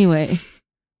 Anyway,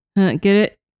 get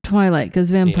it? Twilight,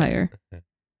 because vampire.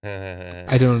 Yeah.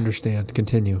 I don't understand.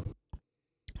 Continue.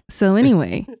 So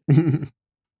anyway,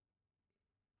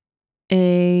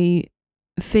 a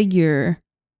figure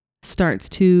starts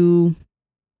to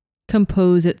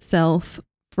compose itself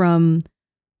from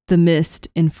the mist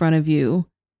in front of you.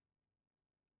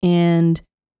 And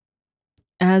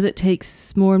as it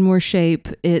takes more and more shape,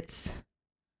 it's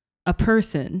a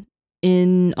person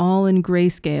all in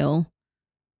grayscale.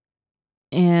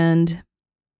 And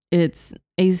it's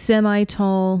a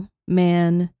semi-tall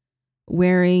man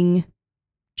wearing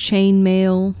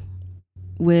chainmail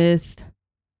with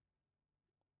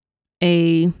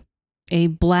a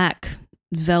black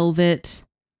velvet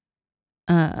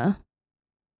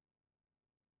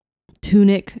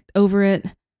tunic over it,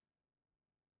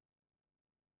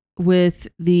 with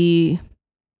the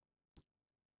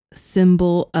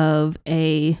symbol of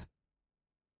a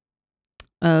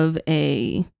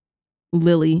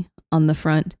lily on the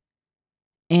front.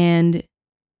 And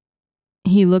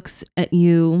he looks at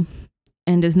you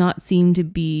and does not seem to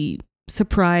be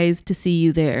surprised to see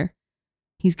you there.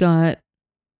 He's got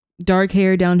dark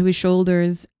hair down to his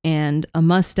shoulders and a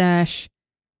mustache,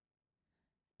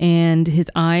 and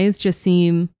his eyes just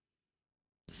seem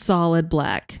solid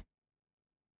black.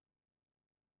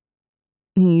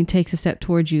 He takes a step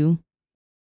towards you.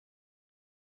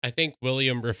 I think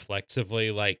William reflexively,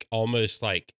 like almost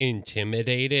like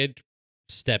intimidated,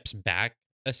 steps back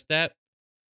a step,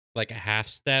 like a half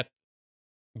step,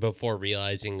 before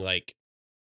realizing like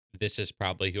this is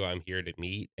probably who I'm here to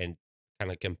meet, and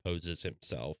kind of composes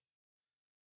himself.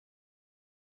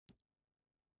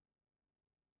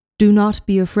 Do not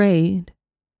be afraid.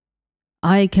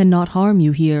 I cannot harm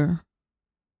you here.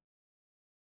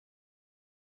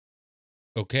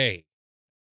 Okay.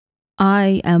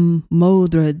 I am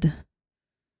Modred,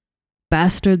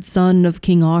 bastard son of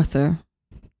King Arthur.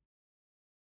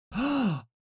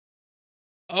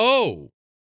 Oh.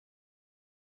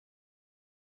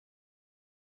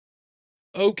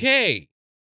 Okay.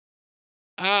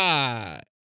 My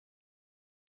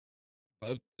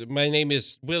name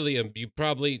is William. You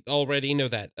probably already know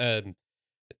that.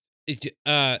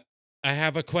 I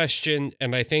have a question,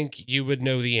 and I think you would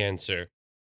know the answer.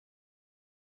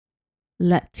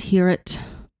 Let's hear it.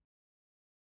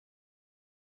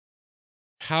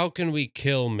 How can we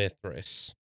kill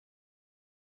Mithras?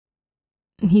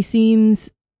 He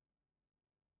seems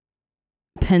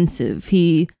pensive.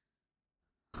 He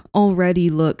already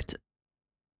looked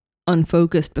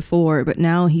unfocused before, but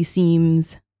now he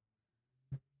seems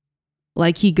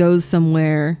like he goes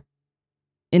somewhere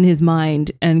in his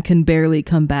mind and can barely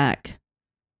come back.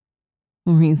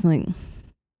 Or he's like,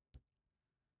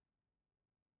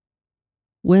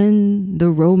 when the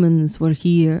Romans were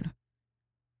here,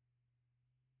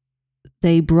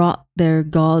 they brought their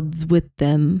gods with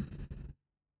them.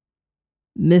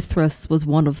 Mithras was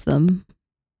one of them.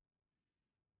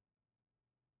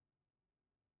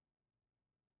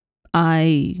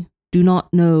 I do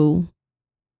not know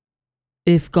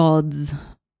if gods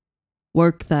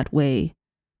work that way.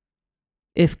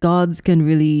 If gods can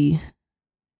really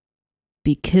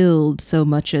be killed so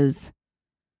much as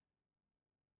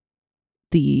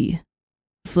the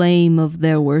flame of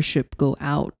their worship go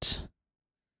out.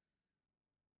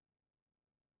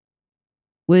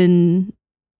 When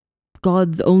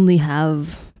gods only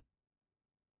have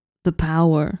the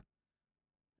power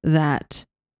that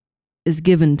is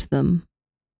given to them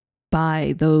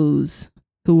by those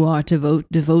who are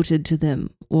devoted to them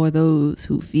or those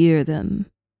who fear them.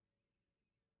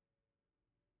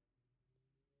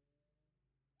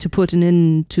 To put an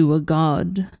end to a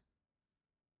god,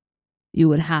 you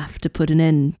would have to put an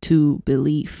end to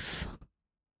belief.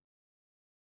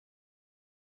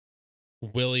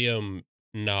 William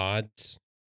nods.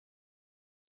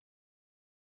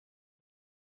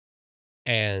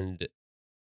 And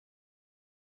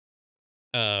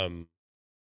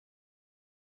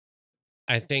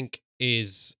I think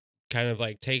is kind of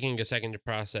like taking a second to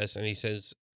process, and he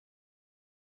says,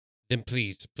 then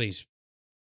please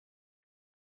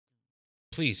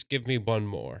give me one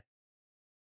more.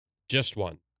 Just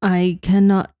one. I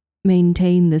cannot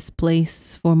maintain this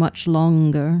place for much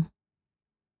longer,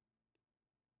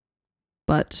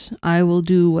 but I will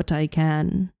do what I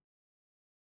can.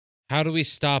 How do we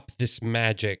stop this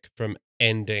magic from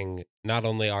ending not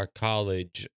only our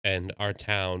college and our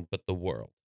town, but the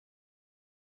world?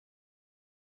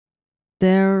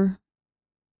 There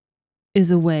is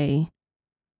a way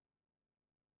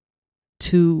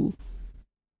to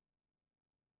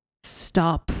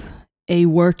stop a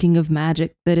working of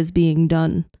magic that is being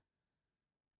done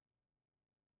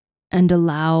and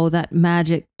allow that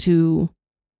magic to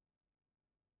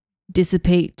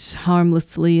dissipate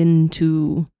harmlessly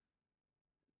into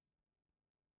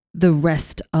the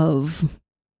rest of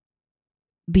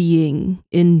being,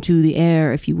 into the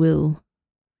air, if you will.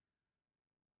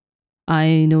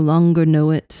 I no longer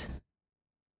know it.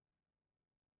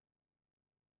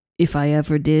 If I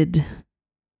ever did.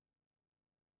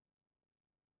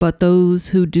 But those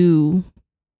who do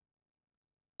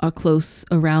are close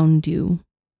around you.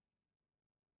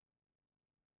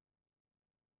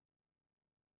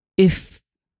 If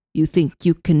you think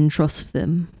you can trust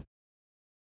them.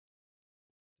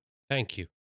 Thank you.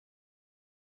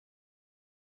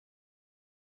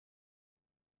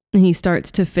 And he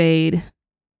starts to fade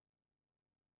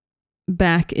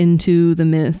back into the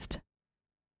mist.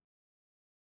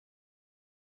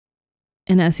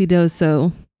 And as he does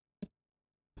so,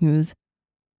 he goes,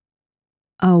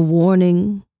 a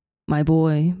warning, my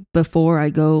boy, before I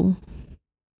go.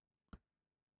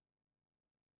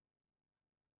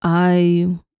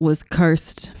 I was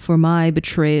cursed for my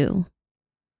betrayal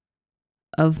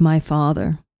of my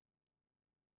father.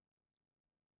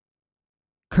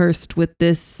 Cursed with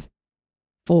this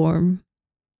form,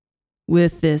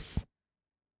 with this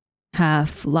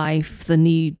half-life, the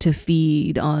need to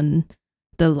feed on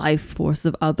the life force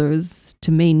of others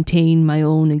to maintain my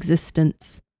own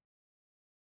existence.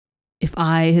 If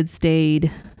I had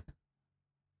stayed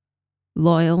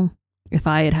loyal, if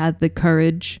I had had the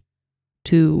courage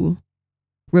to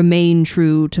remain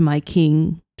true to my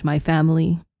king, to my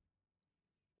family,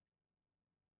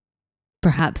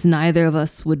 perhaps neither of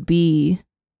us would be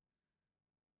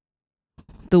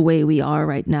the way we are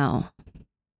right now.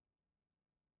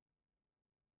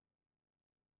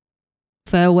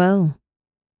 Farewell,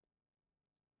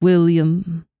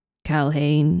 William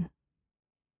Calhane.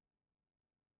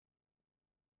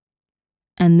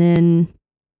 And then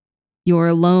you're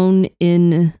alone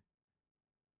in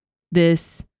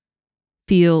this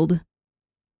field,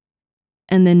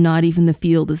 and then not even the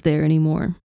field is there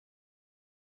anymore.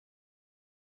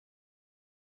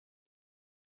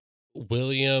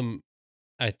 William,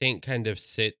 I think, kind of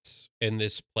sits in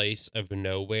this place of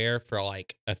nowhere for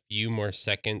like a few more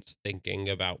seconds thinking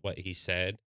about what he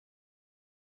said.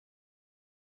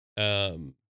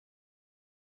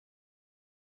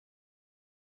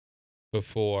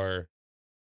 Before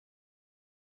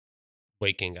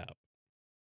waking up.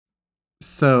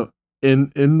 So in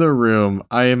the room,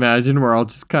 I imagine we're all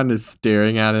just kind of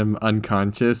staring at him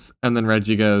unconscious, and then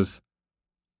Reggie goes,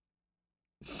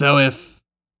 So if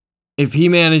he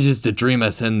manages to dream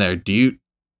us in there, do you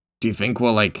think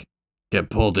we'll like get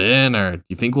pulled in, or do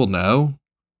you think we'll know?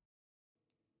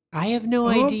 I have no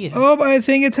idea. Oh, I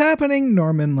think it's happening.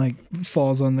 Norman like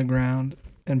falls on the ground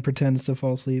and pretends to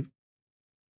fall asleep.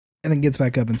 And then gets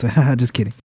back up and says, haha, just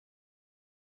kidding.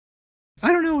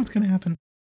 I don't know what's going to happen.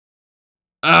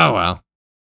 Oh well.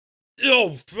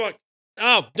 Oh fuck!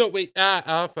 Oh no! Wait!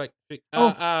 Fuck!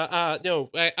 No!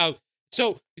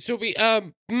 So we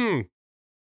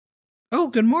Oh,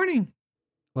 good morning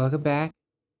Welcome back.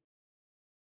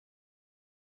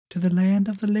 to the land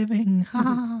of the living.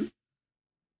 Ha.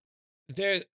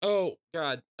 there. Oh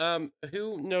God.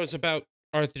 Who knows about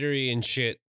Arthurian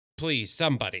shit? Please,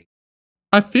 somebody.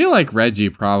 I feel like Reggie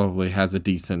probably has a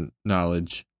decent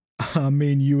knowledge. I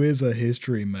mean, you is a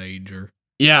history major.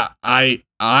 Yeah, I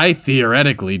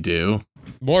theoretically do.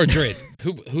 Mordred.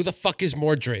 Who the fuck is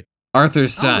Mordred?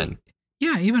 Arthur's son.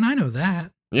 Yeah, even I know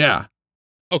that. Yeah.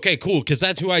 Okay, cool. Because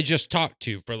that's who I just talked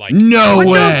to for like. No What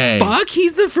way. the fuck?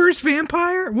 He's the first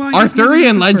vampire? Well, I guess maybe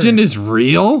Arthurian not the legend first. is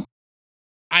real?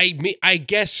 I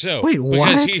guess so. Wait, Because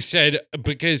what? he said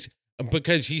because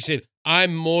he said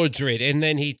I'm Mordred, and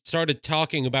then he started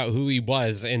talking about who he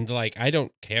was, and like I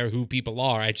don't care who people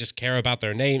are, I just care about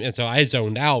their name, and so I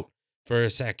zoned out for a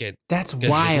second. That's Because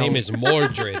wild. his name is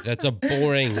Mordred. That's a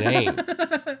boring name.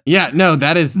 Yeah, no,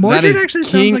 that is Mordred that is actually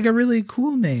King, sounds like a really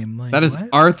cool name. Like, that is what?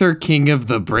 Arthur, King of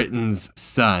the Britons'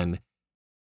 son.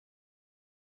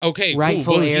 Okay,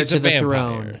 Rightful cool. Well, heir he's to a the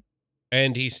vampire, throne.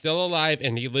 and he's still alive,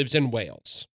 and he lives in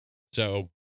Wales. So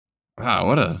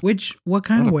Wow, What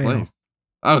kind of what a whale? place.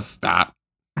 Oh, stop.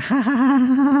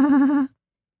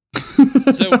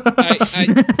 so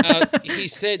he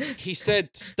said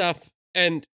stuff,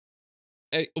 and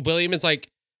William is like,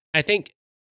 I think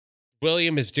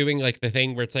William is doing like the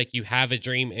thing where it's like you have a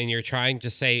dream and you're trying to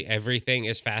say everything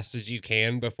as fast as you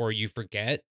can before you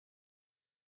forget.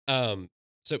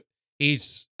 So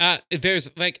he's he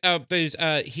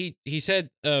said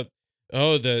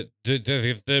oh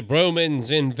the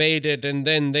Romans invaded and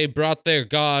then they brought their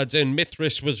gods and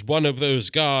Mithras was one of those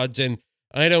gods, and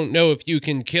I don't know if you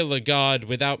can kill a god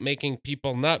without making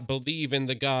people not believe in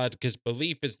the god, because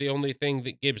belief is the only thing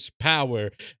that gives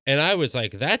power. And I was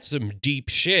like, that's some deep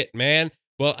shit, man.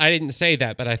 Well, I didn't say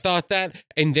that, but I thought that.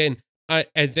 And then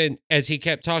as he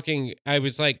kept talking, I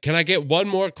was like, can I get one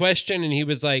more question? And he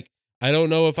was like, I don't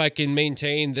know if I can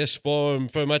maintain this form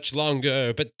for much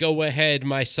longer, but go ahead,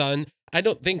 my son. I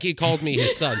don't think he called me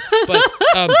his son,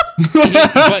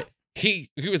 but he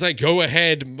was like, go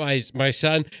ahead, my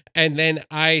son. And then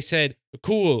I said,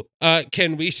 cool.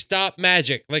 Can we stop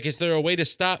magic? Like, is there a way to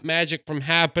stop magic from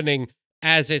happening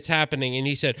as it's happening? And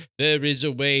he said, there is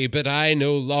a way, but I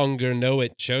no longer know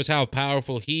it. Shows how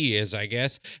powerful he is, I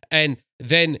guess. And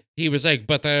then he was like,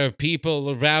 but there are people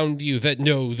around you that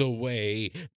know the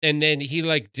way. And then he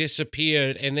like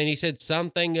disappeared. And then he said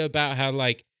something about how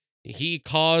like he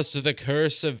caused the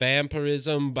curse of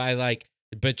vampirism by like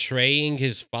betraying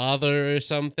his father or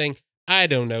something. I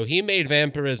don't know. He made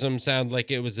vampirism sound like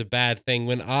it was a bad thing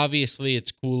when obviously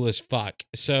it's cool as fuck.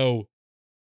 So,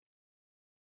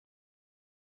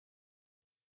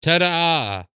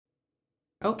 ta-da!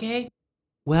 Okay.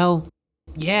 Well,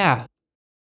 yeah.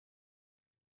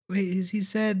 Wait, he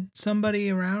said somebody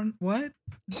around? What?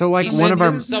 So like He one said of there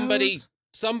our was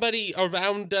somebody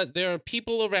around there are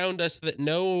people around us that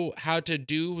know how to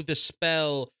do the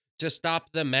spell to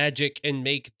stop the magic and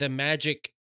make the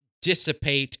magic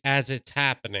dissipate as it's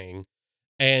happening,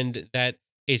 and that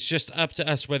it's just up to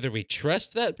us whether we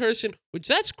trust that person, which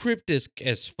that's cryptic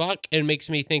as fuck and makes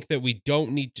me think that we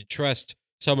don't need to trust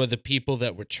some of the people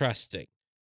that we're trusting.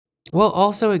 Well,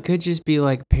 also it could just be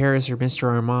like Paris or Mr.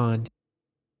 Armand.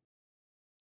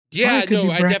 Yeah, it could no,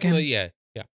 be I Brecken. definitely, yeah.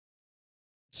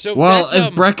 So Well, that's,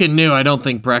 if Brecken knew, I don't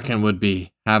think Brecken would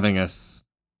be having us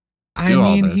I do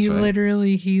all mean, this, he right?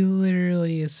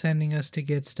 literally is sending us to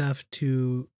get stuff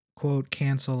to, quote,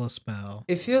 cancel a spell.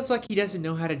 It feels like he doesn't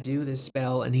know how to do this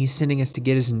spell and he's sending us to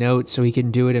get his notes so he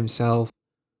can do it himself.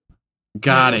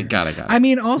 Got it. I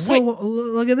mean, also, Wait.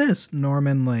 look at this.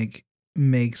 Norman, like,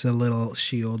 makes a little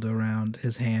shield around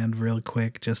his hand real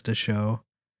quick just to show.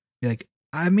 Be like,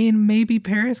 I mean, maybe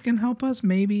Paris can help us.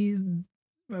 Maybe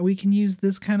we can use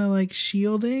this kind of, like,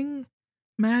 shielding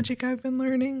magic I've been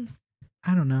learning.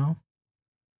 I don't know.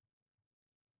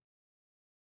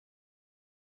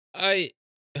 I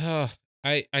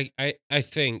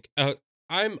think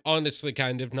I'm honestly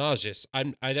kind of nauseous.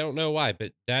 I don't know why,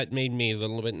 but that made me a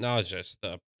little bit nauseous.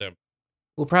 The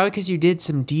Well, probably because you did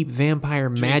some deep vampire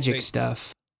Dream magic thing.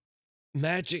 stuff.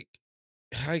 magic,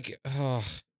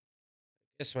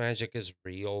 This magic is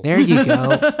real. There you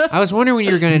go. I was wondering when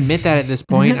you were going to admit that at this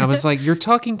point. I was like, you're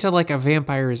talking to like a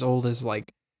vampire as old as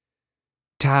like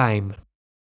time.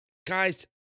 Guys,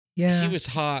 Yeah. he was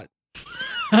hot.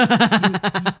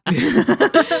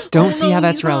 Don't see how no,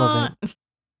 that's he's relevant. not.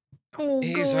 Oh,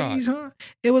 He's God, hot. he's hot.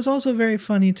 It was also very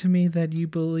funny to me that you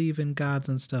believe in gods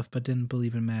and stuff, but didn't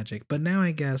believe in magic. But now I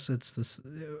guess it's this.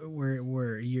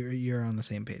 You're on the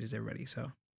same page as everybody.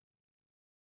 So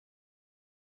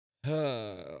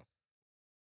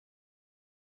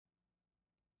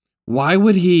Why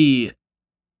would he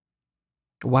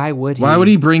Why would he? Why would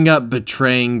he bring up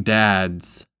betraying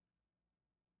dads?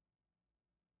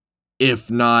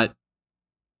 If not,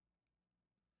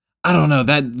 I don't know,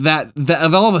 that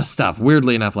of all the stuff,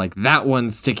 weirdly enough, like that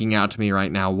one's sticking out to me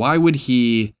right now. Why would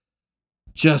he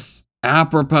just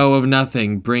apropos of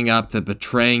nothing bring up that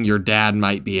betraying your dad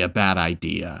might be a bad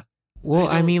idea? Well,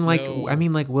 I I mean, don't like,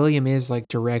 know. William is like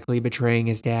directly betraying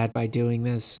his dad by doing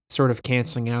this, sort of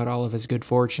canceling out all of his good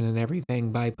fortune and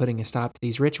everything by putting a stop to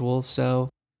these rituals. So,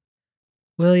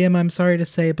 William, I'm sorry to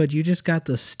say, but you just got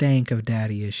the stank of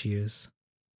daddy issues.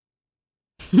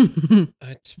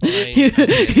 That's fine.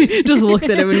 He just looked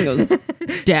at him and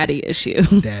goes, "Daddy issue."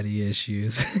 Daddy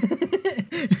issues.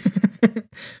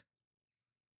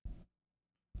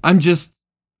 I'm just,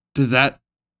 does that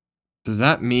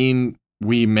mean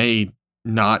we may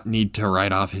not need to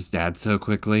write off his dad so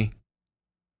quickly?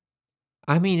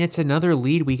 I mean, it's another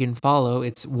lead we can follow.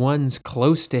 It's one's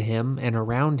close to him and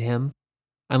around him,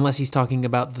 unless he's talking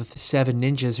about the 7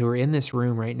 ninjas who are in this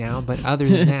room right now. But other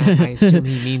than that, I assume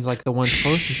he means like the ones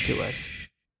closest to us.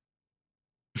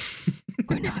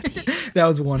 We're not That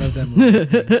was one of them.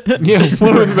 laughing. Yeah,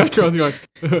 one of the backgrounds going,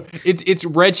 it's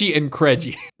Reggie and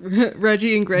Creggy.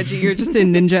 Reggie and Greggy, you're just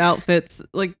in ninja outfits,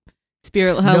 like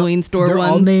Spirit Halloween store They're ones.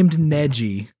 all named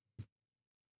Neji.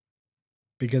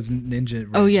 Because ninja.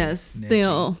 Oh Reggie, yes, Neji. they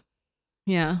all.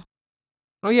 Yeah.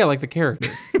 Oh yeah, like the character.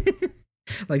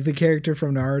 Like the character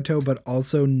from Naruto, but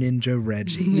also Ninja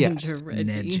Reggie. Yes. Ninja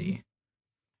Reggie.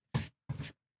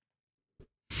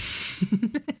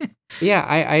 Neji. Yeah,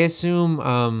 I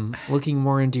assume looking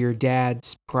more into your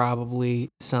dad's probably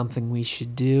something we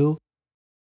should do.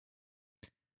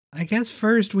 I guess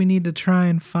first we need to try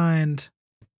and find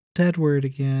Tedward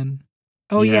again.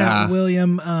 Oh yeah, Yeah.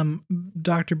 William,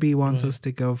 Dr. B wants What? us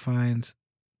to go find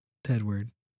Tedward.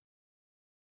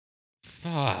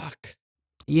 Fuck.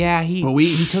 Yeah, he Well, we-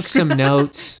 he took some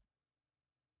notes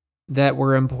that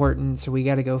were important, so we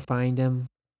got to go find him.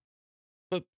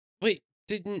 Wait,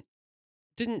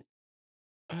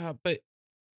 but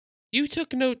you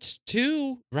took notes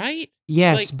too, right?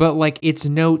 Yes, Like- but like it's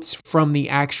notes from the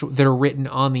actual that are written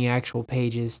on the actual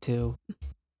pages too.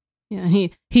 Yeah,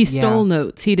 he stole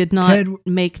notes. He did not Ted-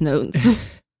 make notes.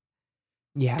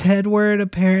 Yeah. Tedward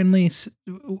apparently,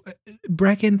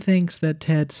 Brecken thinks that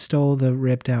Ted stole the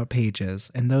ripped out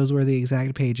pages, and those were the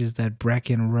exact pages that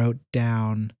Brecken wrote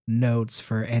down notes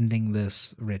for ending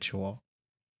this ritual.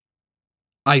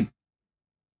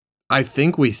 I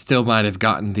think we still might have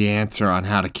gotten the answer on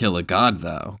how to kill a god,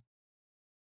 though.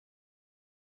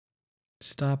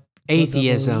 Stop the belief.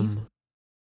 Atheism.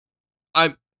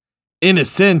 In a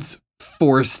sense,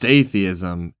 forced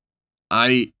atheism.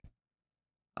 I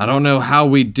don't know how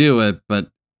we do it, but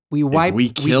We if wipe we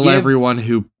kill give, everyone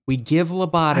who We give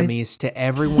lobotomies to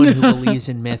everyone who believes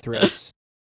in Mithras.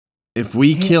 if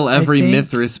we Hey, kill I every think-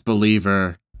 Mithras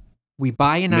believer, We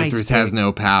buy an ice Mithras pick. has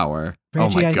no power.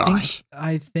 Reggie, oh my gosh.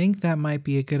 I think that might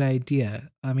be a good idea.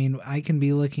 I mean, I can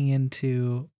be looking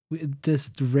into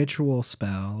this ritual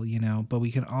spell, but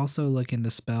we can also look into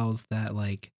spells that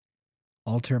like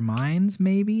alter minds,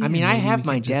 maybe. I mean, and I maybe have we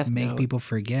my can just death make note. people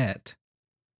forget.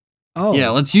 Oh, Yeah,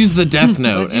 let's use the death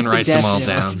note Let's use and the write them death all note.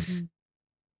 down.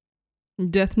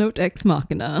 Death Note Ex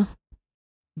Machina.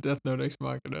 Death Note Ex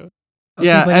Machina. Okay,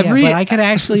 Yeah, but every- but I could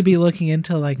actually be looking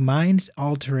into like mind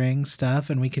altering stuff,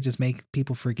 and we could just make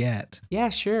people forget. Yeah,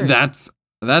 sure. That's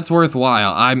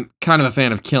worthwhile. I'm kind of a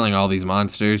fan of killing all these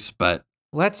monsters, but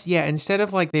Instead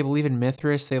of like they believe in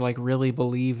Mithras, they like really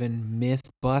believe in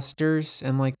Mythbusters,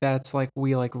 and like that's like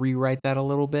we like rewrite that a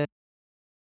little bit.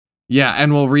 yeah,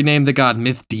 and we'll rename the god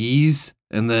Mythdees,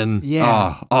 and then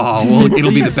Yeah. well,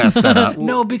 it'll be the best setup.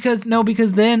 No, because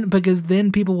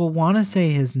then people will want to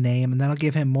say his name, and that'll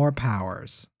give him more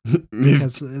powers.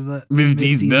 Because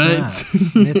Mifty's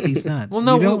nuts. Mifty's nuts. Well,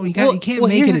 no, you can't well,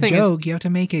 make here's it the a thing is- joke. You have to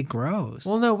make it gross.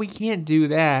 Well, no, we can't do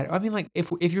that. I mean, like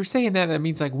if you're saying that, that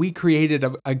means like we created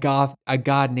a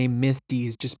god named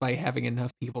Mythdes just by having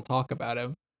enough people talk about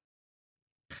him.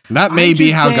 That may I'm be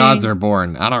just how gods saying- are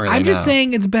born. I don't really know. I'm just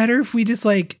saying it's better if we just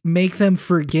like make them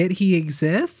forget he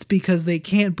exists because they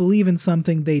can't believe in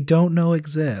something they don't know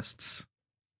exists.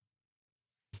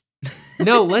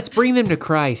 No, let's bring them to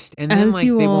Christ, and then As like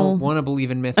you they all- won't want to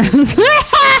believe in mythos.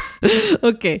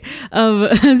 Okay.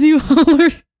 As you all are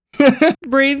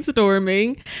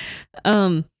brainstorming,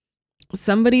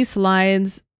 somebody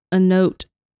slides a note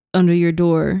under your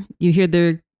door. You hear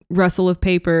the rustle of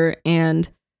paper, and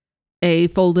a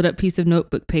folded up piece of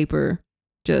notebook paper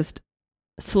just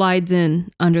slides in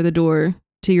under the door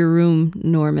to your room,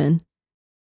 Norman.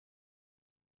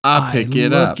 I'll pick I it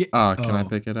look up. at- Oh, can I oh.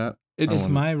 pick it up? It's I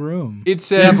wanna- my room. It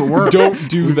says, but we're- don't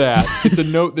do that. It's a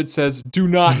note that says, do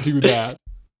not do that.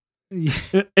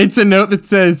 It's a note that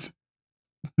says,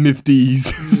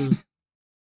 Mythdies.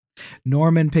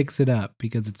 Norman picks it up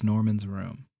because it's Norman's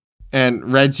room.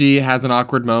 And Reggie has an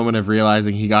awkward moment of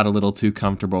realizing he got a little too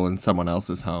comfortable in someone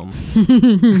else's home.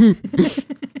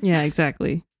 Yeah,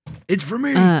 exactly. It's for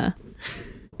me.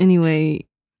 Anyway,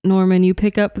 Norman, you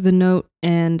pick up the note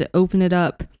and open it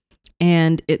up,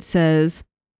 and it says,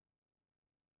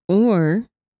 or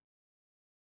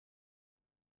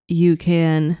you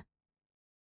can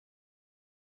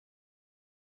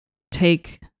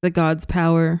take the god's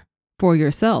power for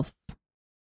yourself.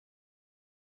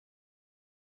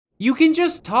 You can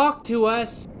just talk to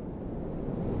us.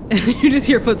 You just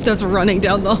hear footsteps running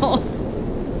down the hall.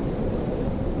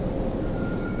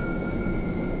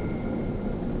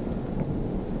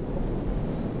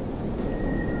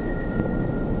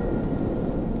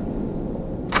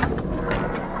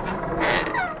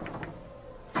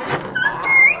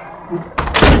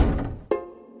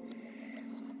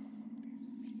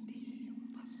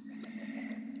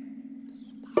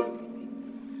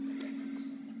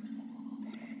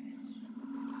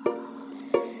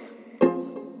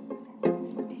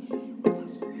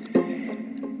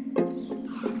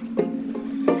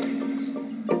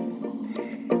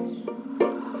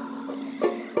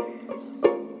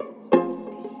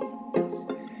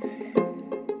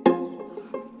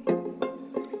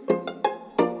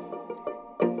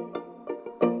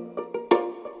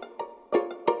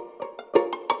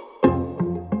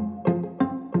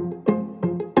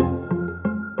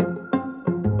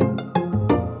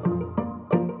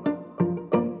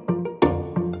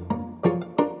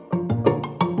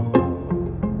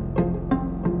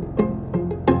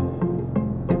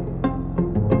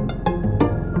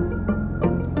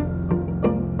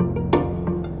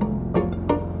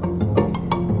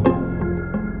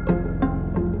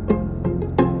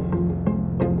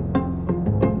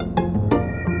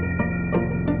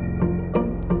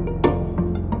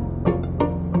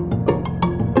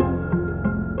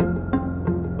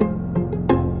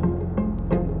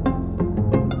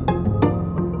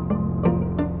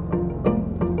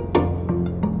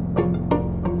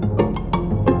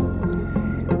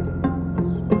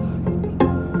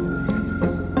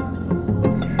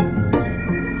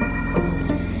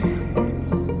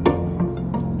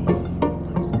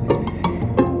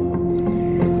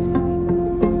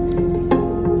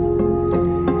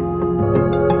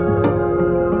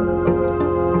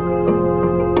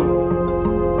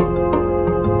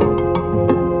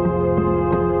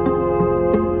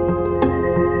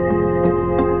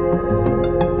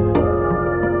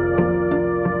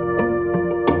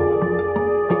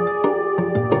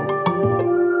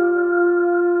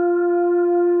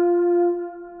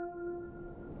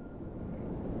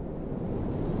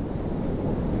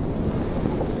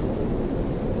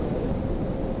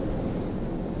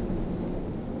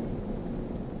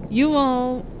 You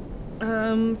all,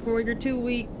 for your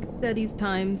 2-week studies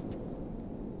times,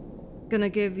 gonna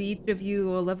give each of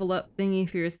you a level up thingy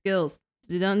for your skills.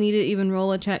 You don't need to even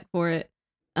roll a check for it.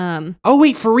 Oh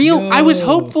wait, for real? I was Yo.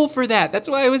 hopeful for that. That's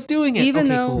why I was doing it. Even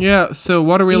okay, though- cool. Yeah, so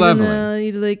what are we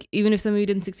leveling? Even if some of you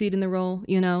didn't succeed in the roll,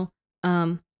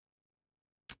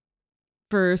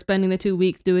 for spending the 2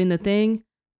 weeks doing the thing,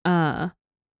 let's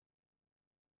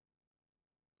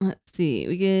see.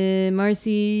 We get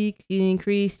Marcy, you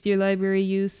increase your library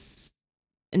use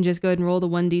and just go ahead and roll the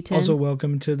 1d10. Also,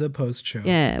 welcome to the post show.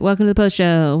 Yeah, welcome to the post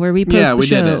show where we post Yeah, the we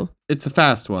show. did it. It's a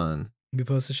fast one. We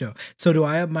post the show. So do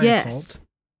I have my Yes. occult?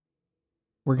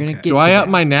 We're gonna Okay. get. Do to I up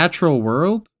that. my natural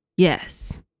world?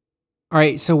 Yes. All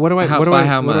right. So what do I? How- What do by I?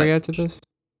 how What do I much? add to this?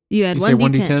 You had You say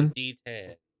 1d10. 1d10.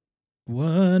 D10.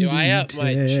 One. Do I up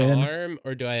my D10. charm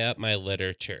or do I up my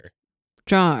literature?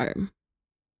 Charm.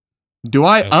 Do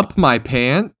I Okay. up my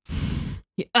pants?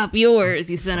 You up yours,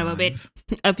 you son of a bitch.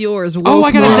 Up yours. Oh,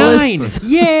 I got a wokeness.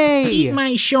 9. Yay! Eat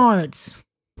my shorts.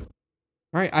 All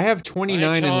right, I have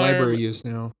 29 in charm- library use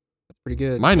now. That's pretty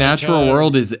good. My natural charm.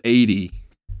 world is 80.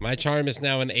 My charm is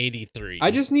now an 83. I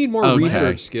just need more Okay.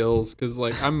 research skills because,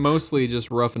 like, I'm mostly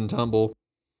just rough and tumble.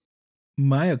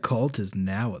 My occult is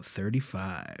now at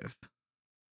 35.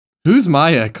 Who's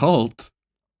my occult?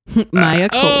 My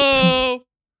occult. Oh!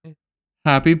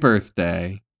 Happy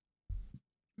birthday.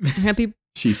 Happy.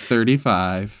 She's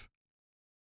 35.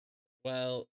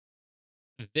 Well,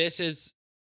 this is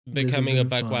This has becoming a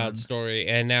been Buckwild fun. story,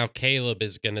 and now Caleb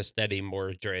is gonna study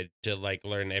Mordred to like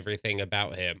learn everything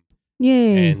about him,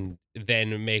 Yay. and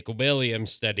then make William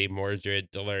study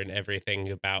Mordred to learn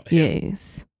everything about him.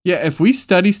 Yes. Yeah, if we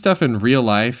study stuff in real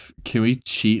life, can we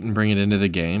cheat and bring it into the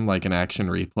game like an action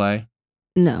replay?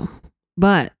 No.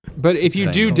 But But if you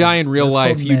That's do called- die in real that's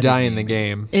life, called you die in the metagaming.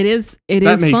 game. it is That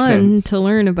makes fun sense. to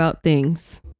learn about things.